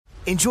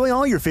Enjoy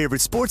all your favorite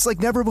sports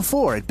like never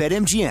before at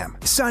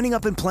BetMGM. Signing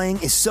up and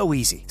playing is so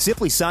easy.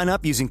 Simply sign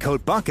up using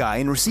code Buckeye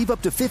and receive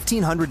up to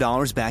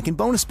 $1,500 back in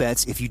bonus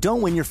bets if you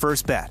don't win your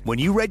first bet. When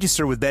you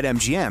register with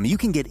BetMGM, you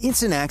can get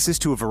instant access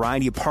to a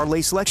variety of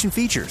parlay selection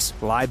features,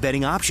 live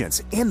betting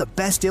options, and the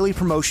best daily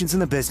promotions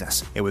in the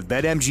business. And with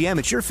BetMGM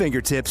at your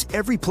fingertips,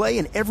 every play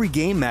and every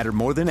game matter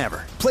more than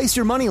ever. Place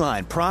your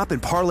moneyline, prop,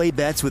 and parlay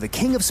bets with the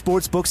king of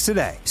sportsbooks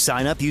today.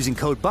 Sign up using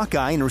code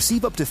Buckeye and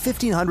receive up to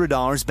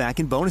 $1,500 back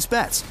in bonus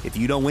bets if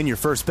you don't win your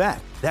first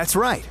bet. That's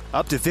right,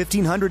 up to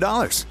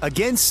 $1,500.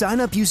 Again, sign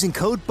up using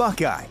code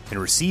Buckeye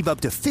and receive up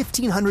to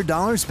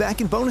 $1,500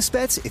 back in bonus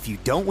bets if you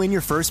don't win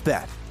your first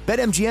bet.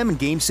 BetMGM and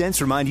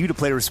GameSense remind you to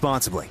play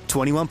responsibly.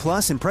 21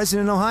 plus and present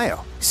in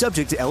Ohio.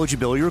 Subject to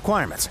eligibility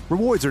requirements.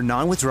 Rewards are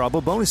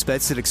non-withdrawable bonus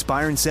bets that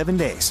expire in 7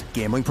 days.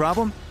 Gambling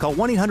problem? Call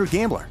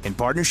 1-800-GAMBLER in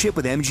partnership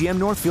with MGM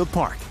Northfield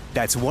Park.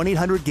 That's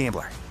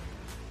 1-800-GAMBLER.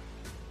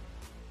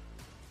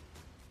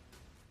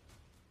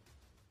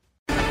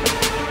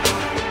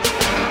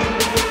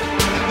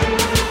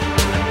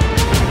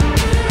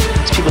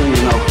 People need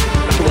to know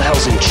who the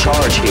hell's in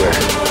charge here,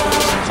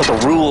 what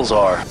the rules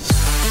are.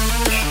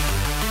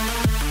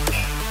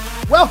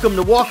 Welcome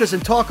to Walkers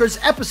and Talkers,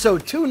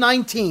 episode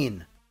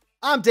 219.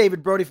 I'm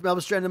David Brody from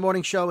Elvis Duran in the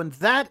Morning Show, and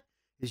that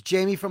is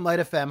Jamie from Light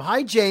FM.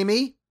 Hi,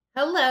 Jamie.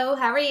 Hello,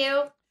 how are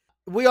you?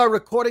 We are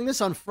recording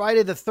this on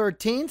Friday the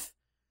 13th,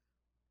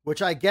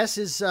 which I guess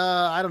is,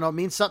 I don't know,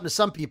 means something to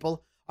some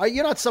people.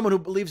 You're not someone who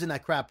believes in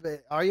that crap,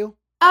 are you?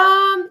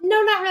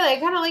 No, not really. I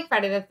kind of like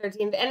Friday the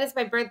 13th, and it's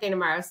my birthday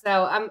tomorrow,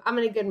 so I'm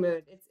in a good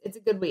mood. It's a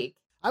good week.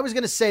 I was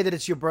going to say that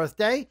it's your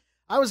birthday.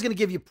 I was going to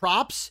give you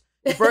props.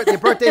 Your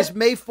birthday is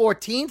May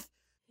 14th.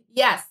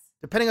 Yes.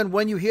 Depending on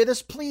when you hear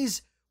this,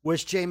 please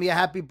wish Jamie a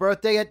happy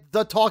birthday at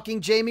The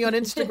Talking Jamie on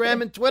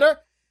Instagram and Twitter,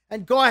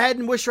 and go ahead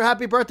and wish her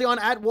happy birthday on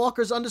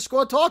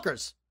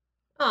 @Walkers_Talkers.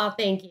 Oh,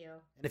 thank you.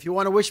 And if you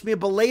want to wish me a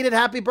belated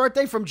happy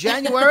birthday from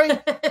January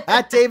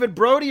at David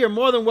Brody, you're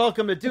more than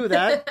welcome to do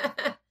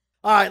that.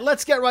 All right,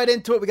 let's get right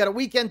into it. We got a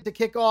weekend to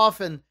kick off,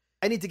 and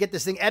I need to get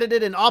this thing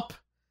edited and up.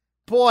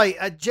 Boy,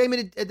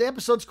 Jamie, the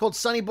episode's called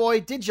Sunny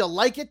Boy. Did you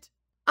like it?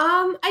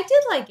 I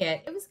did like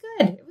it. It was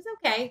good. It was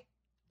okay.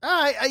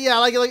 All right, yeah, I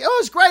like it. Like, oh,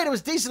 it was great. It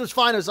was decent. It was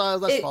fine. It was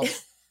less fun.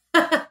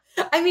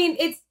 I mean,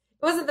 it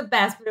wasn't the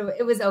best, but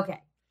it was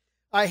okay.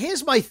 All right,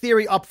 here's my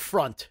theory up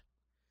front.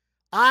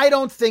 I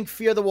don't think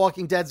Fear the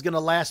Walking Dead is going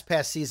to last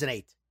past season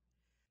 8.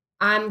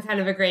 I'm kind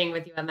of agreeing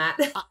with you on that.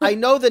 I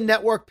know the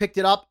network picked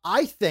it up.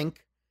 I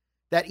think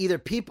that either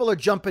people are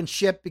jumping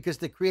ship because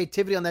the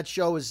creativity on that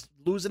show is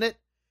losing it,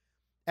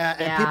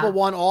 and people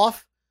want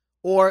off,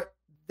 or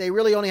they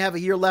really only have a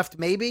year left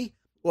maybe,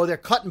 or they're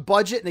cutting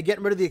budget and they're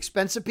getting rid of the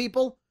expensive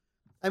people.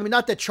 I mean,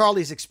 not that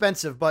Charlie's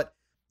expensive, but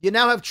you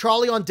now have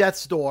Charlie on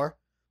death's door.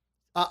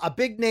 A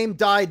big name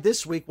died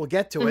this week. We'll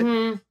get to it.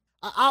 Mm-hmm.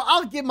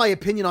 I'll give my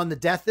opinion on the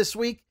death this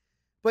week,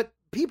 but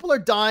people are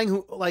dying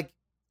who, like,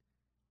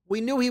 we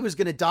knew he was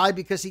going to die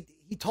because he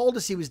told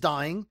us he was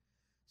dying.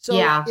 So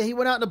he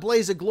went out in a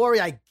blaze of glory,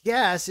 I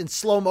guess, in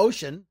slow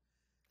motion.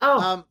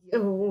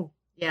 Oh,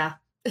 yeah.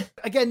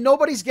 Again,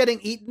 nobody's getting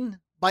eaten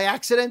by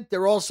accident.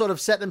 They're all sort of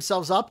setting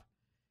themselves up.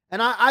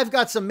 And I've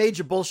got some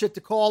major bullshit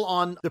to call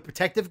on the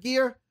protective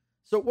gear.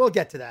 So we'll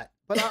get to that.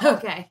 But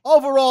okay.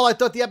 Overall, I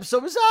thought the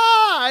episode was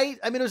all right.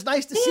 I mean, it was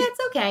nice to see. Yeah, it's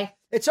okay.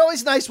 It's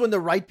always nice when the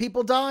right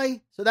people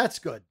die. So that's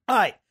good. All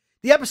right.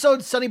 The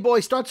episode, Sunny Boy,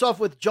 starts off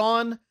with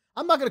John.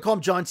 I'm not going to call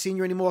him John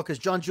Sr. anymore because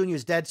John Jr.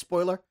 is dead.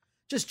 Spoiler.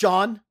 Just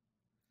John.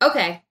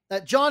 Okay.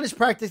 John is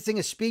practicing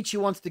a speech he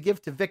wants to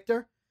give to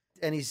Victor,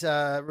 and he's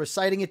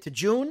reciting it to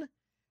June.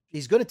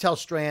 He's going to tell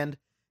Strand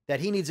that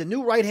he needs a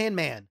new right-hand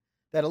man,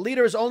 that a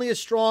leader is only as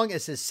strong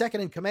as his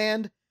second in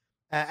command.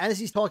 As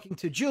he's talking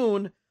to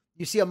June,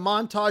 you see a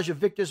montage of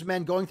Victor's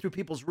men going through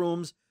people's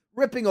rooms,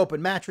 ripping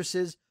open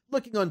mattresses,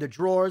 looking under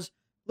drawers,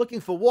 looking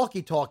for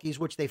walkie-talkies,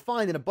 which they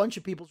find in a bunch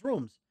of people's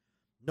rooms.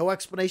 No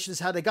explanations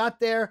how they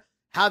got there,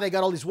 how they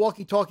got all these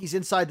walkie-talkies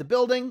inside the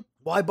building.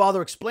 Why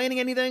bother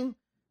explaining anything,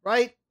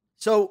 right?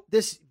 So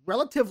this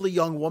relatively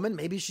young woman,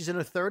 maybe she's in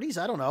her 30s,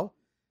 I don't know.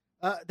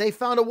 They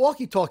found a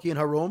walkie-talkie in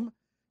her room.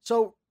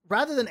 So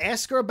rather than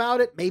ask her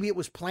about it, maybe it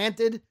was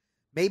planted,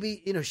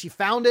 maybe, she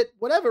found it,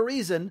 whatever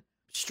reason,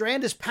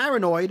 Strand is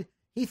paranoid.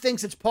 He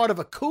thinks it's part of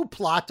a coup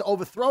plot to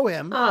overthrow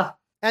him.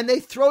 And they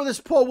throw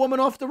this poor woman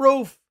off the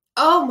roof.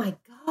 Oh my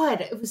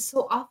God. It was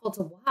so awful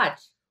to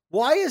watch.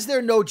 Why is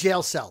there no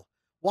jail cell?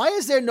 Why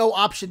is there no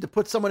option to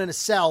put someone in a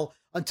cell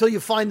until you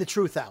find the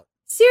truth out?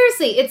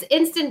 Seriously, it's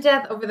instant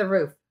death over the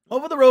roof.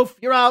 Over the roof,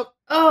 you're out.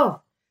 Oh,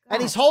 God.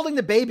 And he's holding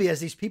the baby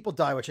as these people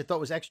die, which I thought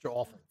was extra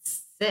awful.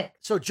 Sick.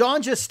 So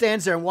John just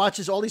stands there and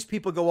watches all these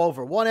people go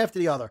over, one after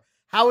the other.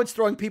 Howard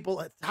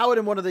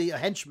and one of the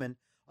henchmen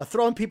are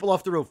throwing people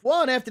off the roof,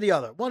 one after the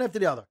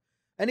other.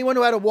 Anyone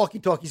who had a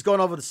walkie-talkie is going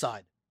over the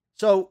side.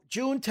 So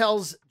June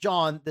tells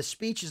John the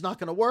speech is not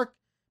going to work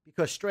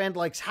because Strand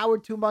likes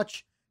Howard too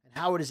much, and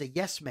Howard is a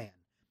yes man.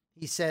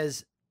 He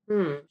says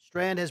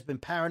Strand has been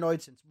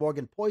paranoid since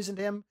Morgan poisoned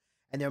him,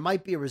 and there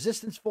might be a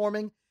resistance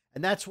forming,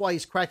 and that's why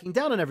he's cracking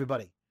down on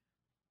everybody.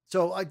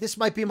 So this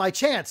might be my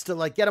chance to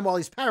like get him while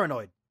he's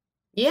paranoid.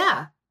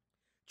 Yeah.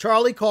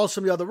 Charlie calls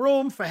from the other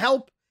room for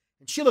help,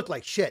 and she looked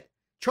like shit.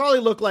 Charlie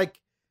looked like,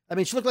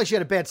 she looked like she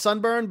had a bad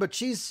sunburn, but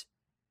she's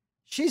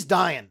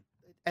dying.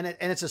 And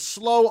it's a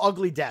slow,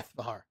 ugly death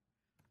for her.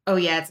 Oh,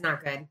 yeah, it's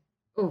not good.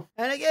 Ooh.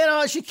 And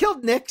again, she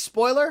killed Nick.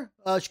 Spoiler,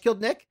 she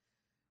killed Nick.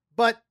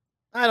 But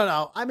I don't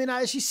know. I mean,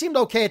 she seemed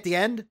okay at the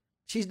end.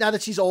 Now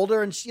that she's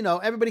older, and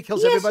everybody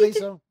kills everybody.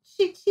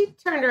 She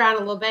turned around a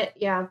little bit.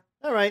 Yeah.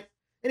 All right.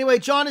 Anyway,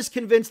 John is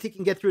convinced he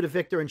can get through to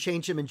Victor and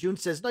change him, and June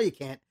says, "No, you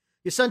can't.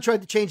 Your son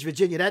tried to change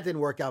Virginia. That didn't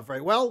work out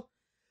very well."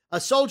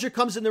 A soldier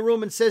comes in the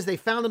room and says they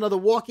found another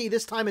walkie.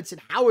 This time it's in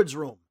Howard's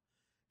room.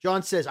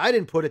 John says, "I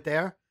didn't put it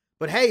there.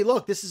 But hey,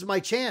 look, this is my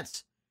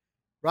chance."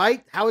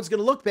 Right? Howard's going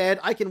to look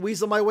bad. I can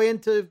weasel my way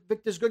into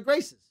Victor's good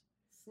graces.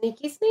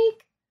 Sneaky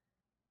sneak.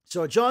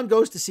 So John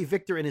goes to see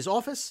Victor in his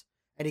office,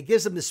 and he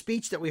gives him the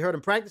speech that we heard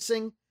him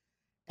practicing.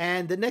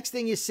 And the next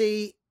thing you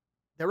see,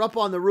 they're up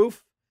on the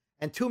roof,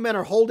 and two men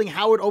are holding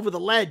Howard over the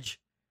ledge.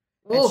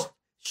 And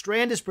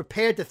Strand is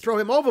prepared to throw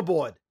him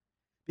overboard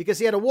because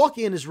he had a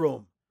walkie in his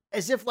room,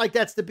 as if like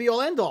that's the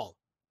be-all, end-all,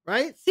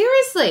 right?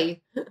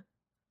 Seriously.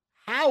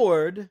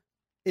 Howard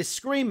is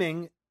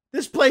screaming,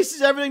 "This place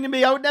is everything to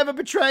me. I would never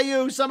betray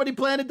you. Somebody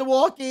planted the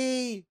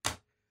walkie."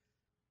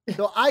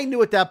 So I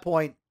knew at that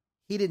point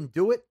he didn't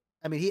do it.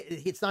 I mean,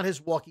 it's not his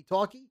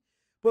walkie-talkie.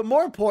 But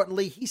more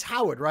importantly, he's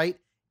Howard, right?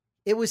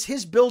 It was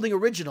his building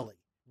originally.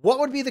 What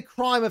would be the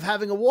crime of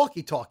having a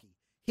walkie-talkie?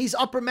 He's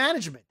upper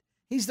management.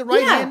 He's the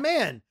right-hand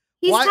man.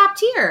 He's top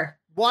tier.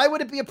 Why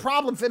would it be a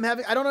problem for him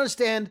having... I don't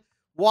understand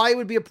why it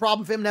would be a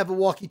problem for him to have a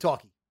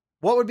walkie-talkie.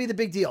 What would be the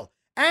big deal?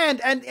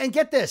 And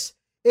get this.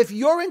 If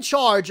you're in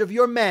charge of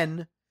your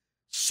men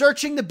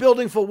searching the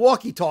building for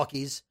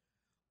walkie-talkies,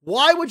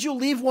 why would you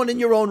leave one in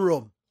your own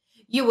room?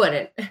 You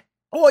wouldn't.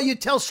 Or you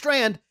tell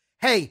Strand,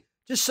 "Hey,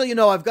 just so you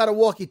know, I've got a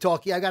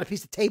walkie-talkie. I got a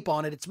piece of tape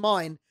on it. It's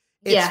mine.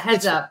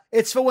 Heads up.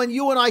 It's for when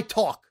you and I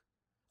talk."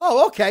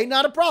 Oh, okay,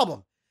 not a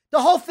problem.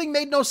 The whole thing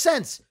made no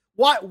sense.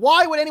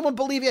 Why would anyone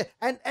believe you?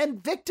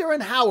 And Victor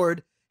and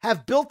Howard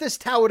have built this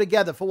tower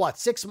together for what,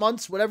 6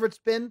 months, whatever it's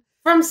been?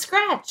 From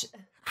scratch.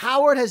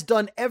 Howard has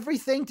done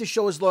everything to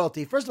show his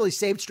loyalty. First of all, he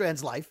saved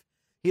Strand's life.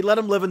 He let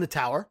him live in the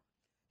tower.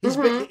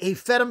 He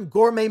fed him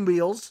gourmet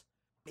meals.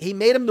 He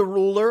made him the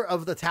ruler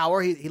of the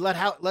tower. He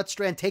let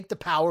Strand take the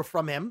power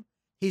from him.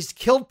 He's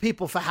killed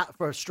people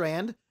for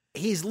Strand.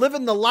 He's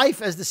living the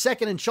life as the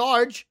second in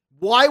charge.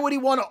 Why would he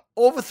want to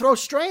overthrow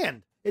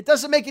Strand? It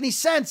doesn't make any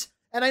sense.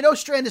 And I know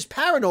Strand is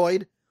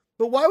paranoid,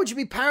 but why would you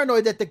be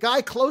paranoid that the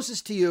guy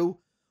closest to you,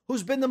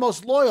 who's been the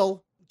most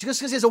loyal, just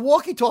because he has a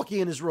walkie-talkie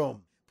in his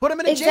room, put him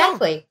in a jail?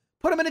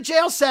 Put him in a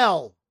jail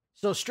cell.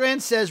 So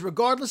Strand says,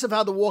 regardless of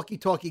how the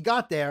walkie-talkie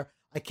got there,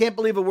 "I can't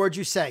believe a word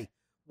you say."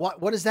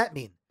 What does that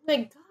mean?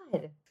 My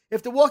God.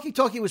 If the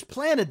walkie-talkie was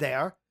planted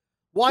there,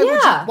 why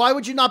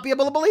would you not be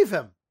able to believe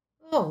him?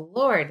 Oh,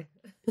 Lord.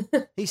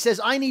 He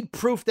says, "I need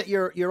proof that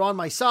you're on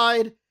my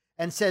side,"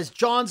 and says,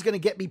 "John's going to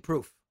get me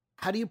proof."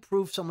 How do you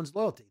prove someone's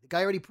loyalty? The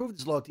guy already proved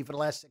his loyalty for the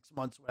last 6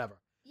 months,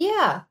 whatever.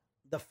 Yeah.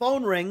 The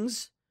phone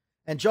rings,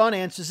 and John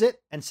answers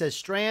it and says,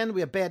 "Strand,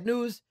 we have bad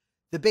news.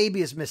 The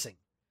baby is missing."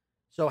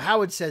 So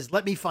Howard says,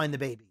 "Let me find the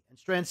baby." And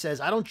Strand says,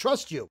 "I don't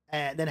trust you."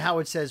 And then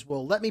Howard says,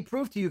 "Well, let me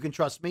prove to you can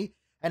trust me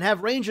and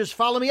have Rangers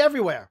follow me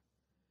everywhere."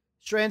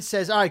 Strand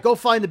says, "All right, go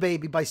find the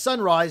baby by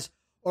sunrise,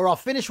 or I'll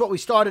finish what we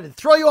started and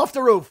throw you off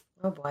the roof."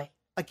 Oh, boy.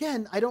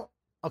 Again,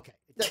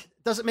 it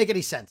doesn't make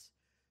any sense.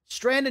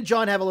 Strand and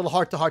John have a little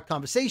heart-to-heart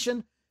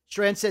conversation.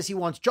 Strand says he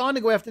wants John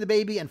to go after the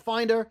baby and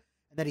find her,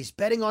 and that he's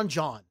betting on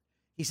John.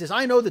 He says,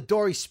 "I know the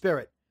Dory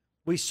spirit.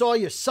 We saw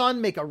your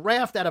son make a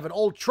raft out of an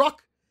old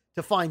truck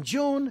to find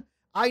June.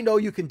 I know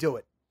you can do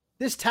it.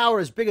 This tower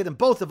is bigger than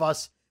both of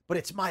us, but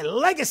it's my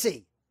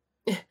legacy."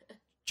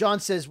 John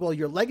says, "Well,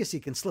 your legacy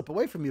can slip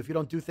away from you if you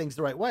don't do things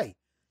the right way.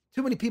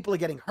 Too many people are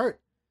getting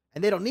hurt,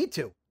 and they don't need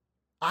to.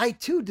 I,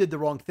 too, did the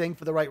wrong thing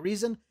for the right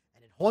reason,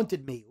 and it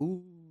haunted me."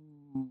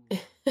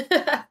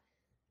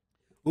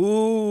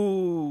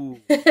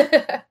 Ooh.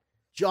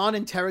 John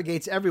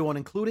interrogates everyone,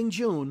 including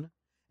June,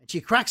 and she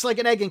cracks like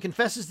an egg and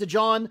confesses to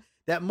John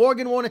that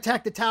Morgan won't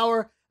attack the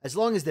tower as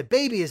long as the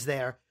baby is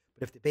there.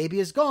 But if the baby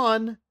is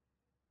gone,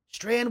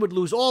 Strand would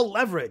lose all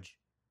leverage.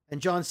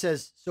 And John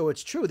says, "So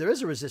it's true, there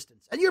is a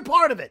resistance, and you're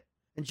part of it."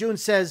 And June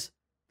says,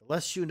 "The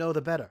less you know,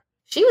 the better."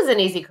 She was an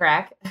easy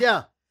crack.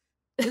 Yeah.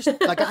 Just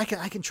like,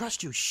 I can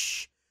trust you.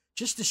 Shh.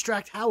 Just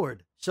distract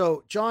Howard.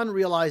 So John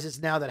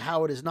realizes now that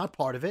Howard is not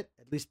part of it,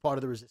 at least part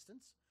of the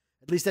resistance.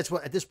 At least that's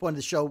what, at this point of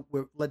the show,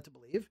 we're led to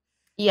believe.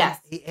 Yes.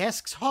 And he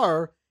asks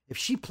her if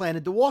she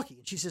planted the walkie.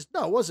 And she says,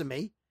 "No, it wasn't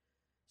me."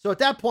 So at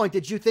that point,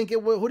 who did you think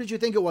it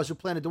was who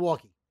planted the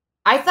walkie?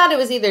 I thought it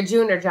was either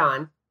June or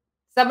John.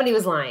 Somebody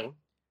was lying.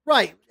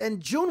 Right.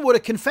 And June would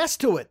have confessed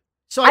to it.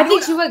 So I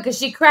think she would, because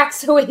she cracks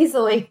so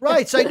easily.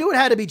 Right. So I knew it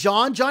had to be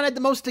John. John had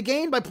the most to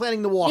gain by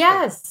planting the walkie.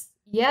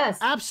 Yes.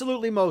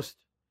 Absolutely most.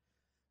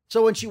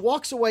 So when she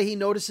walks away, he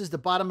notices the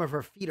bottom of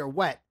her feet are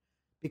wet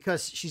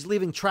because she's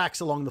leaving tracks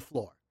along the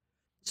floor.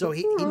 So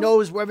he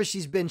knows wherever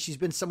she's been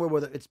somewhere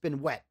where it's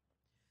been wet.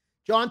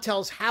 John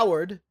tells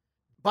Howard,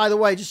 by the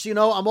way, just so you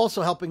know, I'm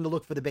also helping to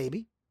look for the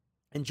baby.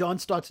 And John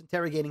starts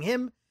interrogating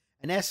him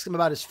and asks him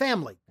about his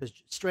family, because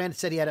Strand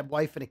said he had a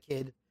wife and a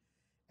kid.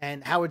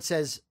 And Howard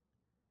says,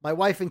 my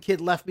wife and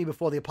kid left me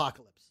before the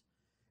apocalypse.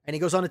 And he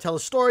goes on to tell a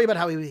story about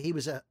how he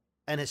was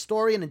an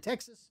historian in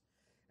Texas,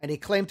 and he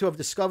claimed to have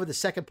discovered the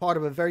second part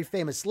of a very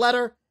famous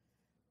letter,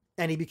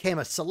 and he became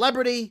a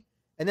celebrity.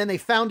 And then they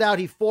found out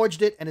he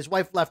forged it, and his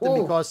wife left him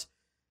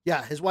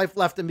his wife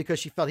left him because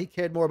she felt he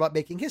cared more about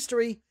making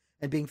history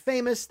and being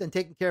famous than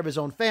taking care of his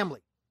own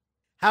family.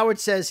 Howard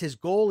says his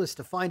goal is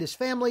to find his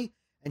family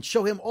and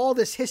show him all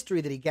this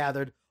history that he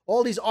gathered,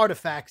 all these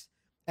artifacts,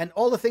 and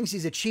all the things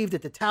he's achieved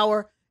at the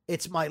tower.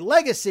 It's my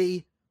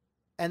legacy,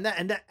 and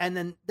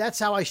then that's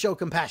how I show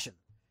compassion.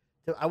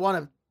 So I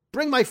want to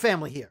bring my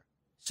family here.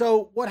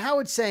 So what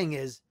Howard's saying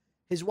is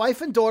his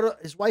wife and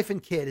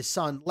kid, his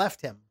son,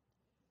 left him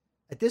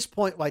at this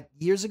point, like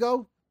years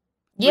ago.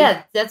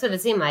 Yeah, that's what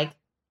it seemed like.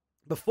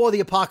 Before the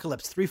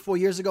apocalypse, 3-4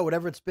 years ago,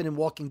 whatever it's been in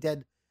Walking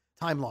Dead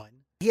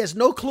timeline. He has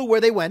no clue where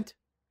they went.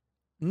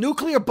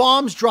 Nuclear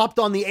bombs dropped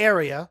on the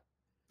area.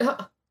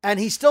 And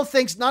he still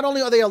thinks not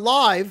only are they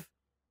alive,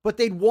 but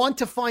they'd want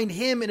to find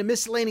him in a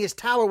miscellaneous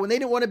tower when they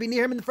didn't want to be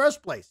near him in the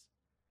first place.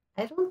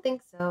 I don't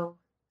think so.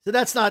 So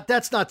that's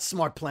not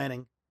smart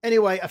planning.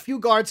 Anyway, a few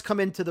guards come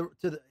into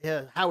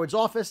the Howard's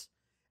office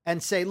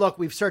and say, look,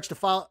 we've searched a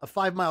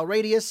 5-mile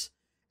radius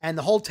and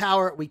the whole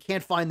tower. We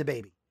can't find the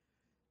baby.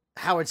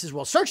 Howard says,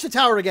 well, search the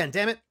tower again,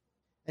 damn it.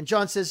 And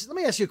John says, let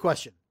me ask you a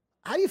question.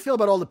 How do you feel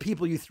about all the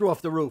people you threw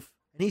off the roof?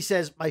 And he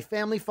says, my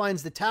family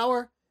finds the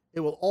tower.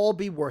 It will all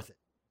be worth it.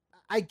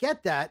 I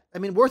get that. I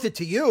mean, worth it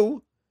to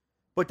you,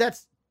 but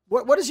that's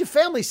what does your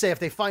family say if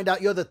they find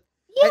out you're the...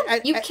 Yeah,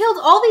 you killed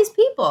all these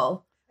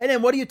people. And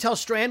then what do you tell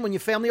Strand when your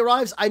family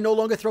arrives? I no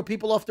longer throw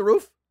people off the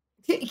roof?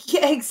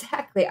 Yeah,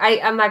 exactly.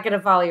 I'm not going to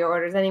follow your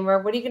orders anymore.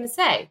 What are you going to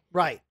say?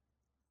 Right.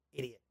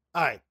 Idiot.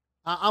 All right.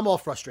 I'm all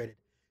frustrated.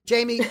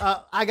 Jamie,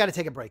 I got to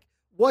take a break.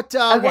 What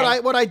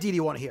ID do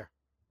you want to hear?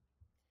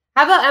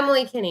 How about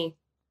Emily Kinney?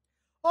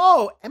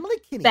 Oh, Emily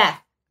Kinney.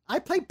 Beth. I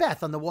play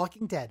Beth on The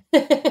Walking Dead.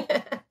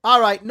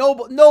 All right.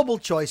 Noble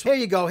choice. Here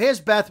you go.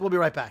 Here's Beth. We'll be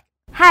right back.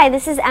 Hi,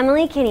 this is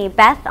Emily Kinney,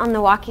 Beth on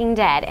The Walking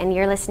Dead, and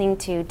you're listening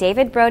to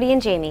David, Brody,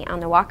 and Jamie on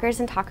the Walkers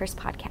and Talkers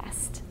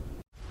podcast.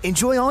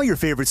 Enjoy all your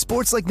favorite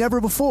sports like never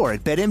before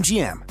at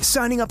BetMGM.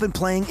 Signing up and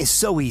playing is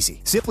so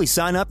easy. Simply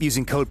sign up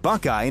using code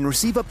Buckeye and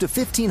receive up to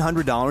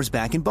 $1,500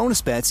 back in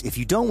bonus bets if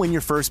you don't win your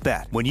first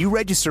bet. When you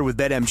register with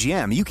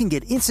BetMGM, you can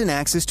get instant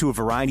access to a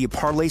variety of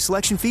parlay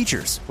selection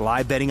features,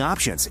 live betting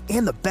options,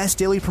 and the best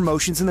daily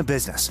promotions in the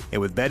business.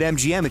 And with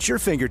BetMGM at your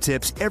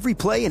fingertips, every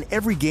play and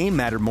every game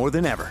matter more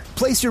than ever.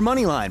 Place your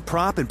moneyline,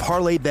 prop, and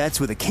parlay bets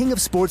with the king of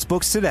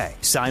sportsbooks today.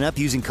 Sign up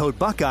using code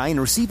Buckeye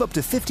and receive up to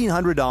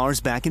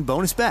 $1,500 back in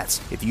bonus bets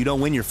if you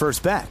don't win your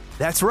first bet.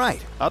 That's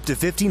right, up to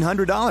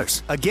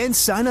 $1,500. Again,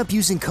 sign up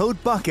using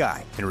code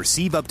Buckeye and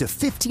receive up to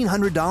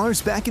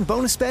 $1,500 back in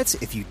bonus bets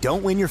if you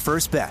don't win your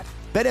first bet.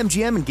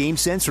 BetMGM and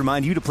GameSense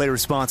remind you to play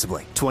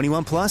responsibly.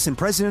 21 plus and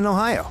present in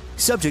Ohio.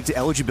 Subject to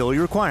eligibility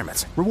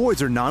requirements.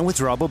 Rewards are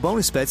non-withdrawable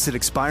bonus bets that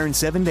expire in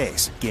 7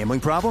 days. Gambling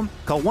problem?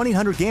 Call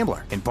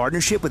 1-800-GAMBLER in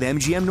partnership with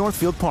MGM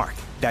Northfield Park.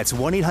 That's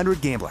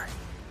 1-800-GAMBLER.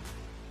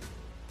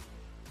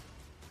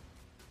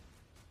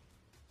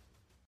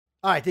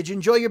 All right. Did you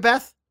enjoy your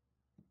Beth?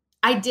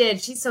 I did.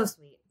 She's so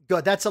sweet.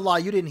 Good. That's a lie.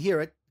 You didn't hear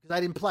it because I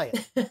didn't play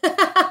it.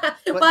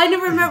 Well, I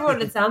never remember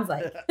what it sounds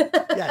like.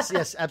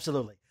 Yes,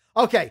 absolutely.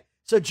 Okay.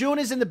 So June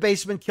is in the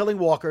basement killing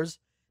walkers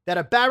that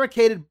are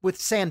barricaded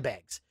with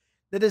sandbags.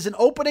 There's an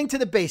opening to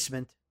the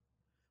basement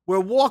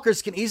where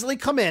walkers can easily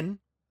come in,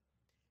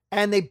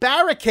 and they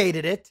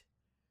barricaded it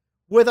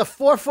with a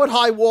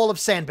 4-foot-high wall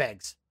of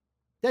sandbags.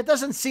 That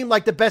doesn't seem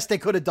like the best they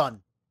could have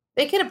done.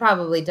 They could have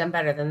probably done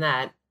better than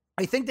that.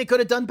 I think they could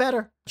have done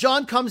better.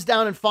 John comes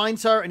down and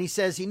finds her, and he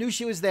says he knew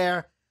she was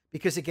there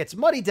because it gets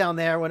muddy down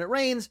there when it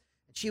rains,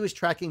 and she was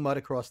tracking mud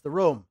across the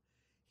room.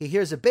 He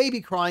hears a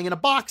baby crying in a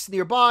box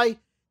nearby.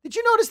 Did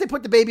you notice they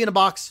put the baby in a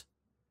box?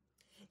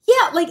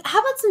 Yeah, like, how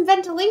about some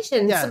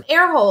ventilation, some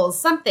air holes,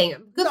 something?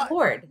 Good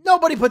Lord.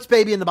 Nobody puts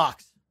baby in the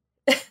box.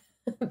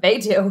 They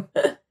do.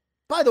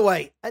 By the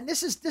way, and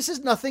this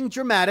is nothing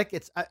dramatic.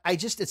 It's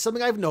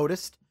something I've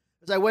noticed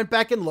as I went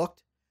back and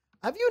looked.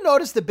 Have you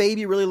noticed the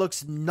baby really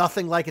looks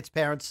nothing like its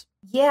parents?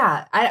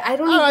 Yeah, I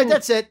don't All right,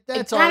 that's it.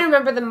 That's all. I kind of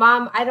remember the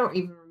mom. I don't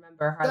even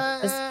remember her.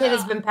 This kid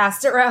has been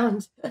passed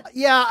around.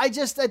 Yeah, I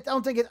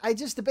don't think it.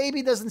 The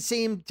baby doesn't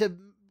seem to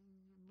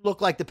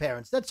look like the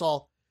parents. That's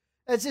all.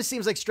 It just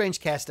seems like strange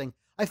casting.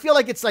 I feel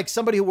like it's like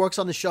somebody who works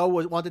on the show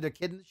wanted their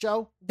kid in the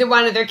show. They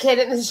wanted their kid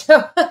in the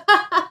show.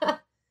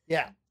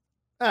 Yeah.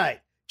 All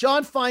right.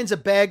 John finds a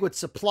bag with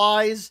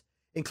supplies,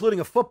 including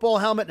a football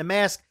helmet and a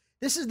mask.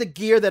 This is the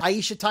gear that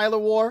Aisha Tyler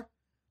wore.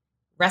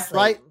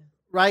 Wrestling.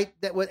 Right.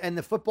 And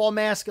the football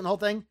mask and the whole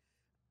thing.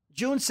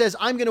 June says,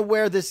 I'm going to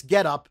wear this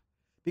getup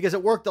because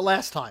it worked the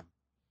last time.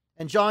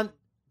 And John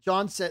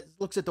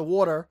looks at the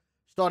water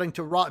starting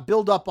to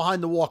build up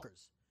behind the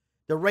walkers.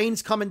 The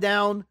rain's coming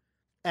down.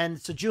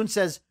 And so June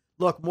says,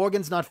 look,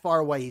 Morgan's not far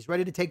away. He's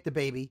ready to take the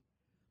baby.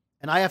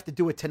 and I have to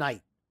do it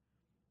tonight.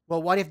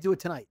 Well, why do you have to do it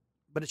tonight?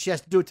 But she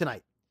has to do it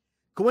tonight.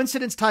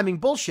 Coincidence, timing,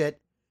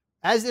 bullshit.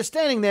 As they're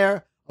standing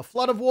there, a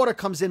flood of water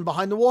comes in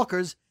behind the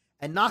walkers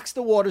and knocks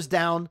the waters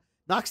down,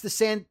 knocks the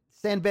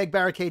sandbag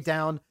barricade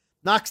down,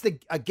 knocks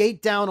a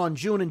gate down on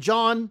June and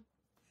John.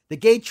 The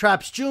gate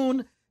traps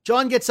June.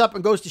 John gets up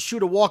and goes to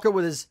shoot a walker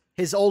with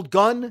his old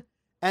gun,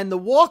 and the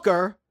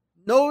walker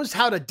knows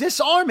how to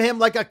disarm him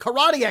like a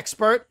karate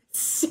expert.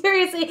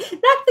 Seriously,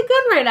 knock the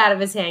gun right out of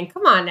his hand.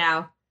 Come on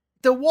now.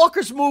 The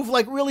walkers move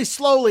like really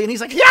slowly, and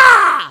he's like,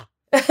 yeah!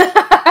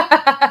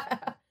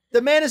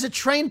 The man is a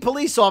trained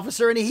police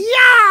officer, and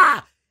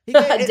yeah!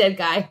 Dead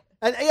guy.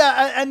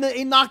 And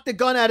he knocked the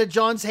gun out of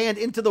John's hand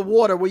into the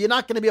water where you're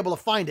not going to be able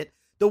to find it.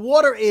 The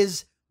water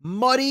is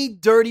muddy,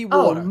 dirty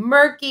water. Oh,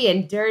 murky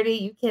and dirty.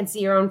 You can't see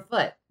your own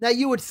foot. Now,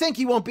 you would think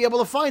he won't be able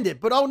to find it,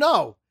 but oh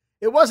no,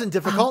 it wasn't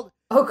difficult.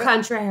 Au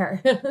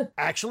contraire.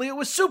 Actually, it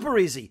was super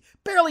easy.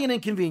 Barely an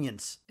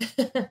inconvenience.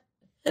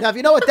 Now, if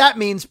you know what that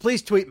means,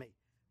 please tweet me.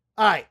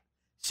 All right.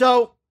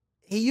 So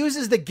he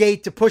uses the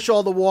gate to push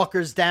all the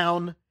walkers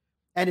down,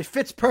 and it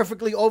fits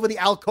perfectly over the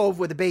alcove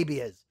where the baby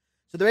is.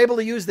 So they're able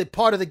to use the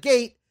part of the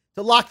gate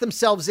to lock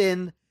themselves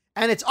in,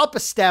 and it's up a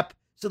step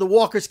so the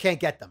walkers can't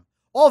get them.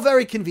 All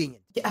very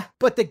convenient. Yeah.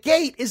 But the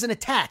gate isn't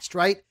attached,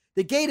 right?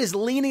 The gate is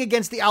leaning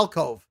against the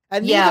alcove,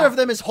 and neither of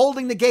them is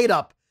holding the gate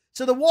up.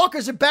 So the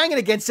walkers are banging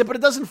against it, but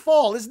it doesn't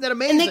fall. Isn't that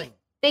amazing? And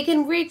they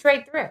can reach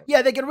right through.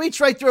 Yeah, they can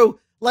reach right through.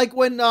 Like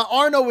when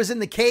Arno was in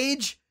the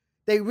cage,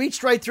 they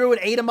reached right through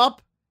and ate him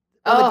up.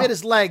 Well, they bit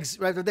his legs.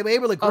 Right? They were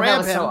able to grab that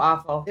was him. So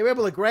awful. They were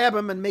able to grab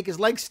him and make his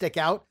legs stick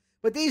out.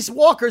 But these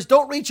walkers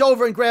don't reach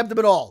over and grab them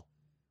at all.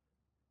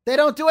 They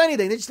don't do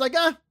anything. They're just like,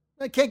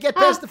 I can't get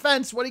past the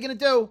fence. What are you going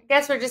to do? I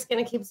guess we're just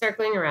going to keep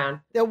circling around.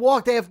 They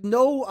have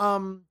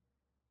no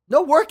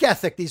work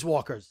ethic, these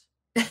walkers.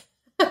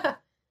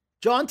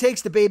 John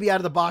takes the baby out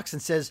of the box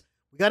and says,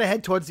 we got to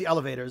head towards the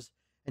elevators.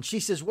 And she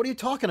says, what are you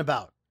talking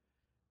about?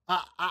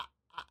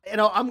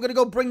 I'm going to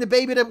go bring the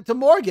baby to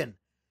Morgan.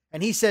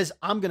 And he says,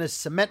 I'm going to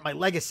cement my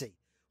legacy.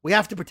 We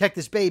have to protect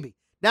this baby.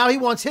 Now he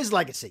wants his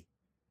legacy.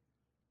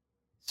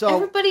 So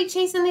everybody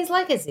chasing these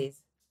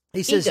legacies.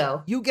 He says,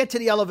 you get to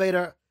the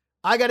elevator.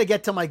 I got to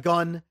get to my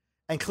gun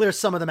and clear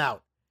some of them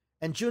out.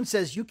 And June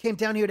says, you came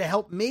down here to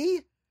help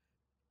me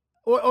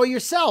or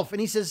yourself? And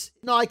he says,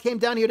 no, I came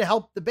down here to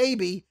help the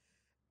baby.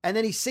 And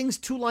then he sings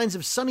 2 lines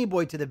of Sonny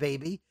Boy to the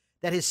baby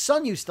that his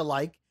son used to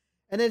like.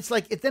 And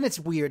then it's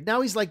weird.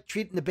 Now he's like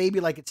treating the baby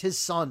like it's his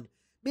son.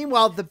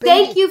 Meanwhile, the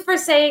baby... Thank you for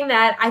saying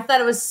that. I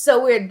thought it was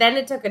so weird. Then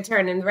it took a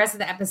turn. And the rest of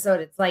the episode,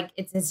 it's like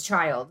it's his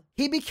child.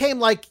 He became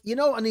like,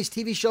 on these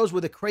TV shows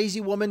where the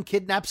crazy woman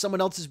kidnaps someone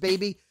else's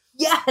baby?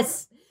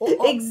 Yes,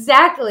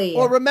 exactly.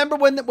 Or remember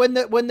when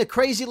the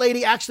crazy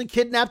lady actually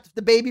kidnapped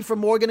the baby from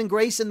Morgan and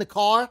Grace in the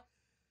car?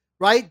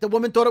 Right? The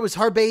woman thought it was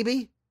her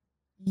baby?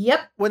 Yep.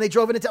 When they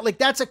drove it into... Like,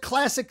 that's a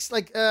classic,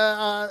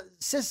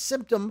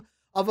 symptom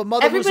of a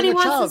mother losing a child.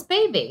 Everybody wants this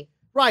baby.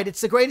 Right. It's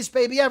the greatest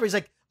baby ever. He's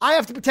like, I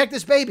have to protect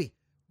this baby.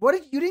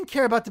 You didn't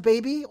care about the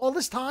baby all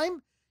this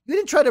time? You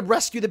didn't try to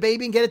rescue the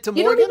baby and get it to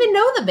Morgan? You don't even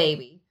know the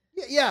baby.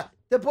 Yeah.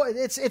 The boy,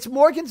 it's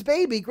Morgan's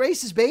baby,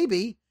 Grace's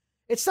baby.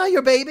 It's not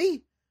your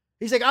baby.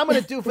 He's like, I'm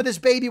going to do for this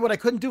baby what I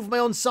couldn't do for my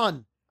own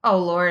son. Oh,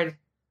 Lord.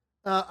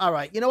 All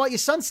right. You know what? Your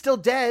son's still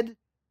dead.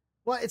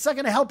 Well, it's not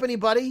going to help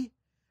anybody.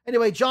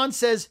 Anyway, John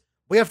says,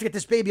 we have to get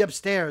this baby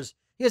upstairs.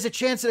 He has a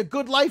chance at a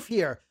good life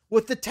here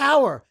with the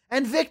tower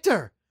and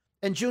Victor.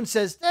 And June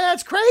says,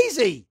 that's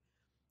crazy.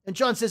 And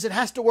John says, it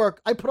has to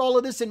work. I put all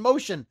of this in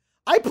motion.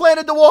 I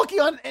planted the walkie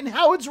in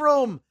Howard's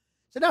room.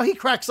 So now he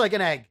cracks like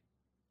an egg.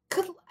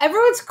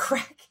 Everyone's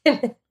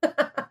cracking.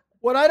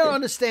 What I don't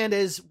understand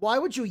is, why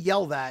would you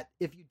yell that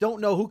if you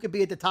don't know who could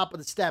be at the top of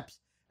the steps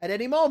at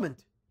any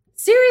moment?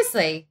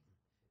 Seriously.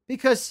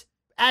 Because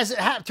as it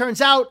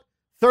turns out,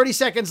 30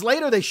 seconds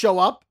later they show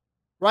up,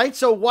 right?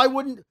 So why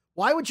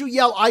would you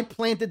yell, I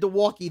planted the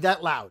walkie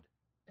that loud?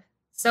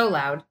 So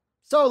loud.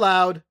 So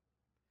loud.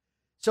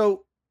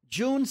 So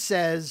June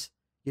says,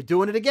 you're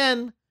doing it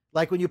again.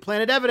 Like when you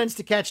planted evidence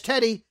to catch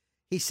Teddy.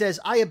 He says,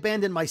 I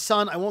abandoned my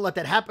son. I won't let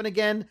that happen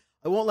again.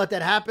 I won't let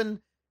that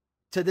happen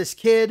to this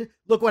kid.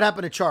 Look what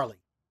happened to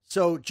Charlie.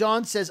 So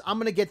John says, I'm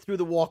going to get through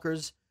the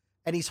walkers.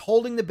 And he's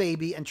holding the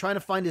baby and trying to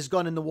find his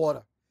gun in the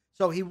water.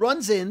 So he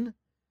runs in.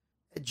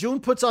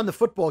 June puts on the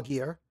football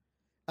gear.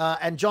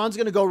 And John's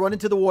going to go run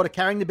into the water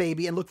carrying the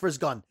baby and look for his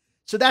gun.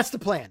 So that's the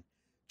plan.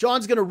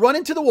 John's going to run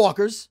into the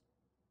walkers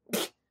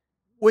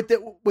with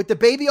the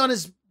baby on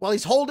while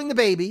he's holding the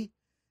baby,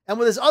 and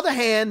with his other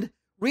hand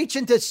reach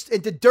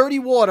into dirty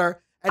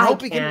water and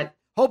hope he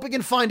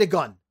can find a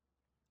gun.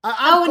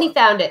 And he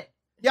found it.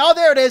 Yeah, oh,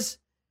 there it is.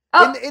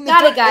 Oh,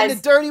 got it, guys. In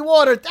the dirty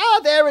water.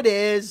 Oh, there it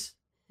is.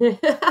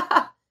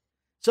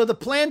 So the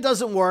plan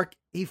doesn't work.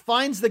 He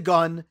finds the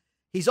gun.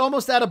 He's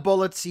almost out of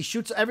bullets. He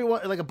shoots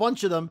everyone, like a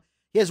bunch of them.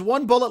 He has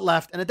 1 bullet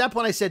left. And at that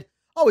point I said,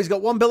 oh, he's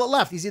got 1 bullet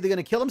left. He's either going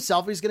to kill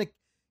himself or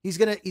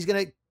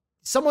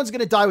someone's going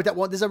to die with that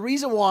one. There's a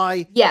reason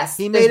why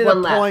he made it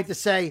a point to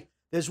say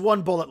there's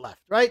 1 bullet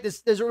left, right?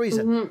 There's a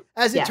reason. Mm-hmm.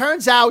 As it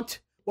turns out,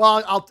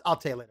 well, I'll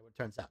tell you later what it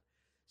turns out.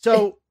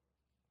 So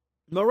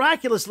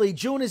miraculously,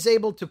 June is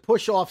able to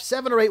push off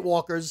 7 or 8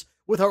 walkers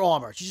with her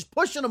armor. She's just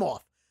pushing them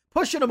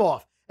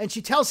off. And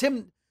she tells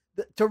him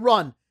to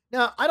run.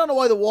 Now, I don't know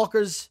why the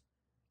walkers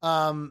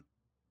didn't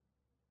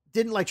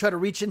like try to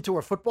reach into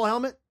her football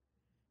helmet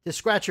to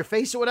scratch her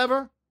face or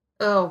whatever.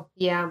 Oh,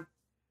 yeah.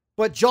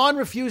 But John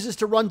refuses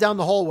to run down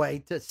the hallway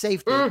to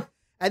safety.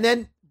 And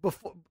then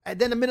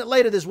a minute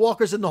later, there's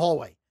walkers in the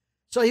hallway.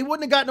 So he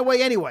wouldn't have gotten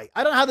away anyway.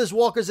 I don't know how there's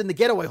walkers in the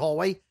getaway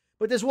hallway,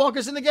 but there's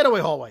walkers in the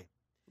getaway hallway.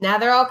 Now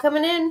they're all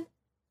coming in.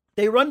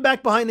 They run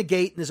back behind the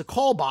gate, and there's a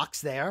call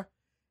box there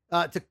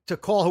to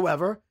call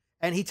whoever.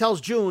 And he tells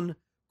June,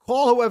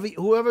 call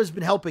whoever's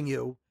been helping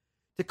you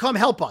to come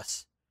help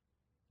us.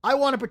 I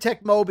want to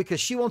protect Mo because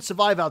she won't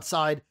survive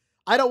outside.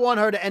 I don't want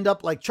her to end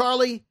up like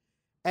Charlie.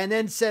 And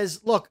then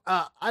says, look,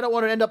 I don't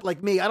want her to end up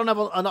like me. I don't have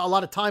a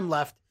lot of time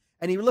left.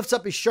 And he lifts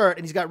up his shirt,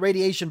 and he's got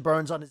radiation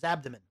burns on his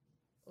abdomen.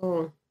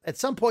 At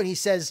some point, he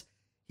says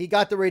he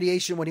got the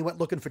radiation when he went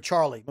looking for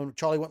Charlie. When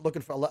Charlie went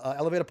looking for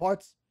elevator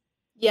parts.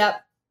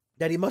 Yep.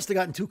 That he must have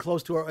gotten too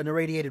close to an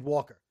irradiated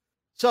walker.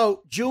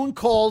 So June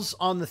calls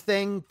on the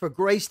thing for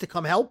Grace to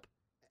come help.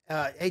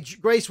 Hey,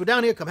 Grace, we're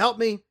down here. Come help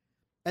me.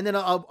 And then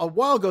a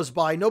while goes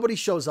by. Nobody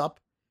shows up.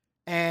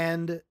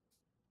 And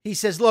he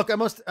says, look,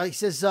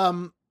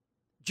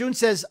 June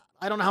says,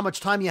 I don't know how much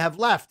time you have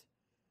left.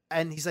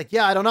 And he's like,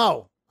 yeah, I don't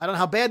know. I don't know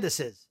how bad this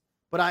is,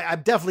 but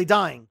I'm definitely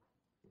dying.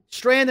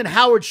 Strand and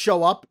Howard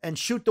show up and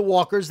shoot the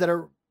walkers that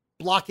are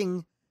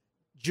blocking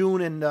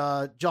June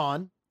and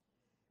John.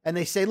 And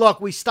they say,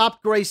 look, we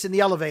stopped Grace in the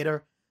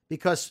elevator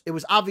because it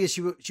was obvious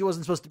she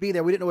wasn't supposed to be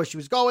there. We didn't know where she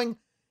was going.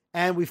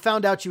 And we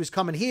found out she was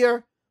coming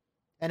here.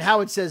 And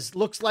Howard says,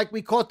 looks like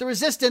we caught the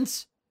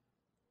resistance.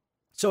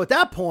 So at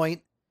that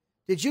point,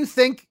 did you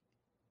think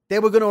they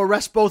were going to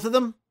arrest both of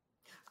them?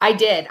 I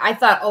did. I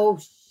thought, oh,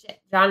 shit,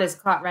 John is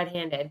caught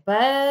red-handed,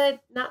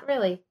 but not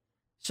really.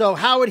 So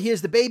Howard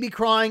hears the baby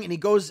crying, and he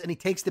goes and he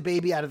takes the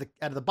baby out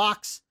of the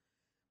box.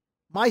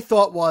 My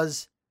thought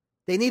was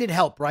they needed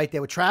help, right? They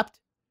were trapped.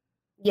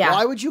 Yeah.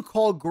 Why would you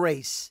call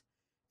Grace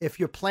if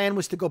your plan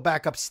was to go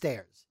back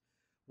upstairs?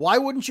 Why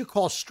wouldn't you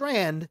call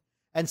Strand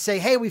and say,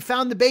 hey, we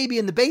found the baby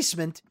in the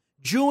basement.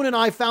 June and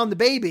I found the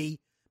baby,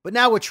 but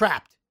now we're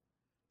trapped.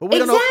 But we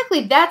don't know.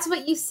 Exactly. That's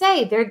what you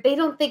say. They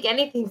don't think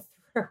anything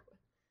through.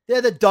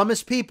 They're the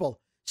dumbest people.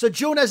 So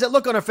June has that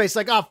look on her face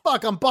like, oh,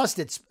 fuck, I'm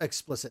busted.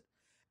 Explicit.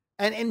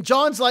 And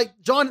John's like,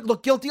 John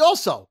looked guilty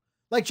also.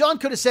 Like John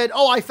could have said,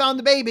 oh, I found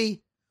the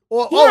baby.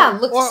 Or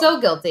looks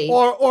so guilty.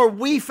 Or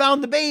we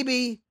found the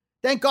baby.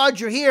 Thank God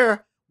you're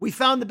here. We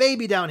found the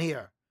baby down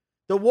here.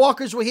 The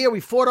walkers were here. We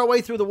fought our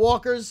way through the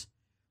walkers.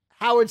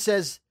 Howard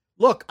says,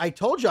 look, I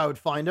told you I would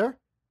find her.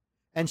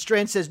 And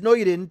Strand says, no,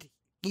 you didn't.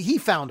 He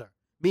found her.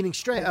 Meaning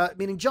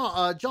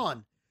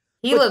John.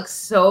 He looks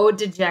so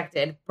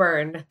dejected,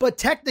 burned. But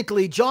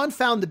technically, John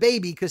found the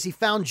baby because he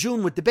found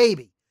June with the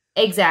baby.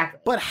 Exactly.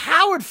 But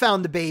Howard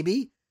found the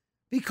baby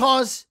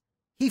because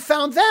he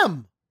found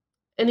them.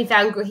 And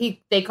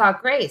they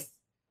caught Grace.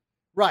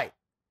 Right.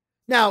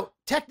 Now,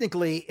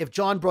 technically, if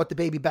John brought the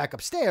baby back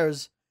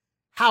upstairs,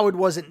 Howard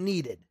wasn't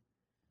needed.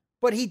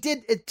 But he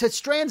did, to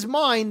Strand's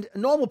mind, a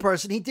normal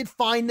person, he did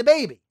find the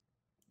baby.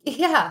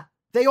 Yeah.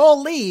 They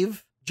all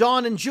leave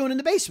John and June in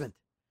the basement.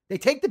 They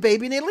take the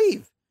baby and they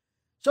leave.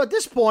 So at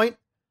this point,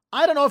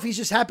 I don't know if he's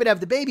just happy to have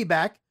the baby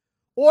back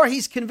or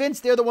he's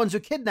convinced they're the ones who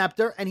kidnapped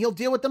her and he'll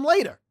deal with them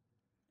later.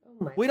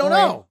 We don't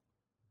know.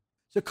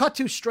 So cut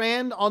to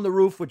Strand on the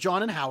roof with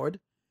John and Howard,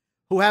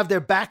 who have their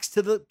backs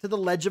to the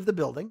ledge of the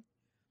building,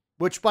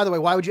 which, by the way,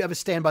 why would you ever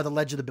stand by the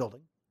ledge of the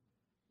building?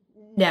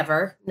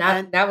 Never.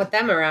 Not with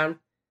them around.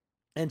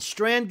 And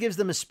Strand gives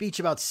them a speech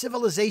about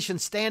civilization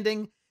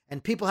standing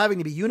and people having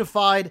to be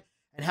unified.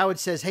 And Howard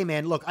says, hey,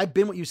 man, look, I've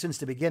been with you since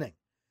the beginning.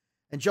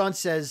 And John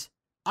says,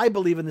 I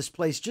believe in this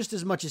place just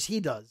as much as he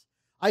does.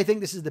 I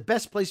think this is the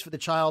best place for the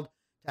child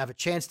to have a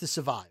chance to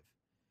survive.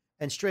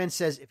 And Strand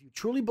says, if you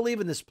truly believe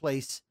in this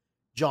place,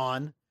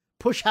 John,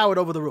 push Howard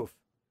over the roof.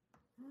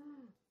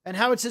 And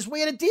Howard says,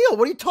 we had a deal.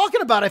 What are you talking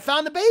about? I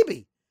found the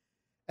baby.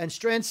 And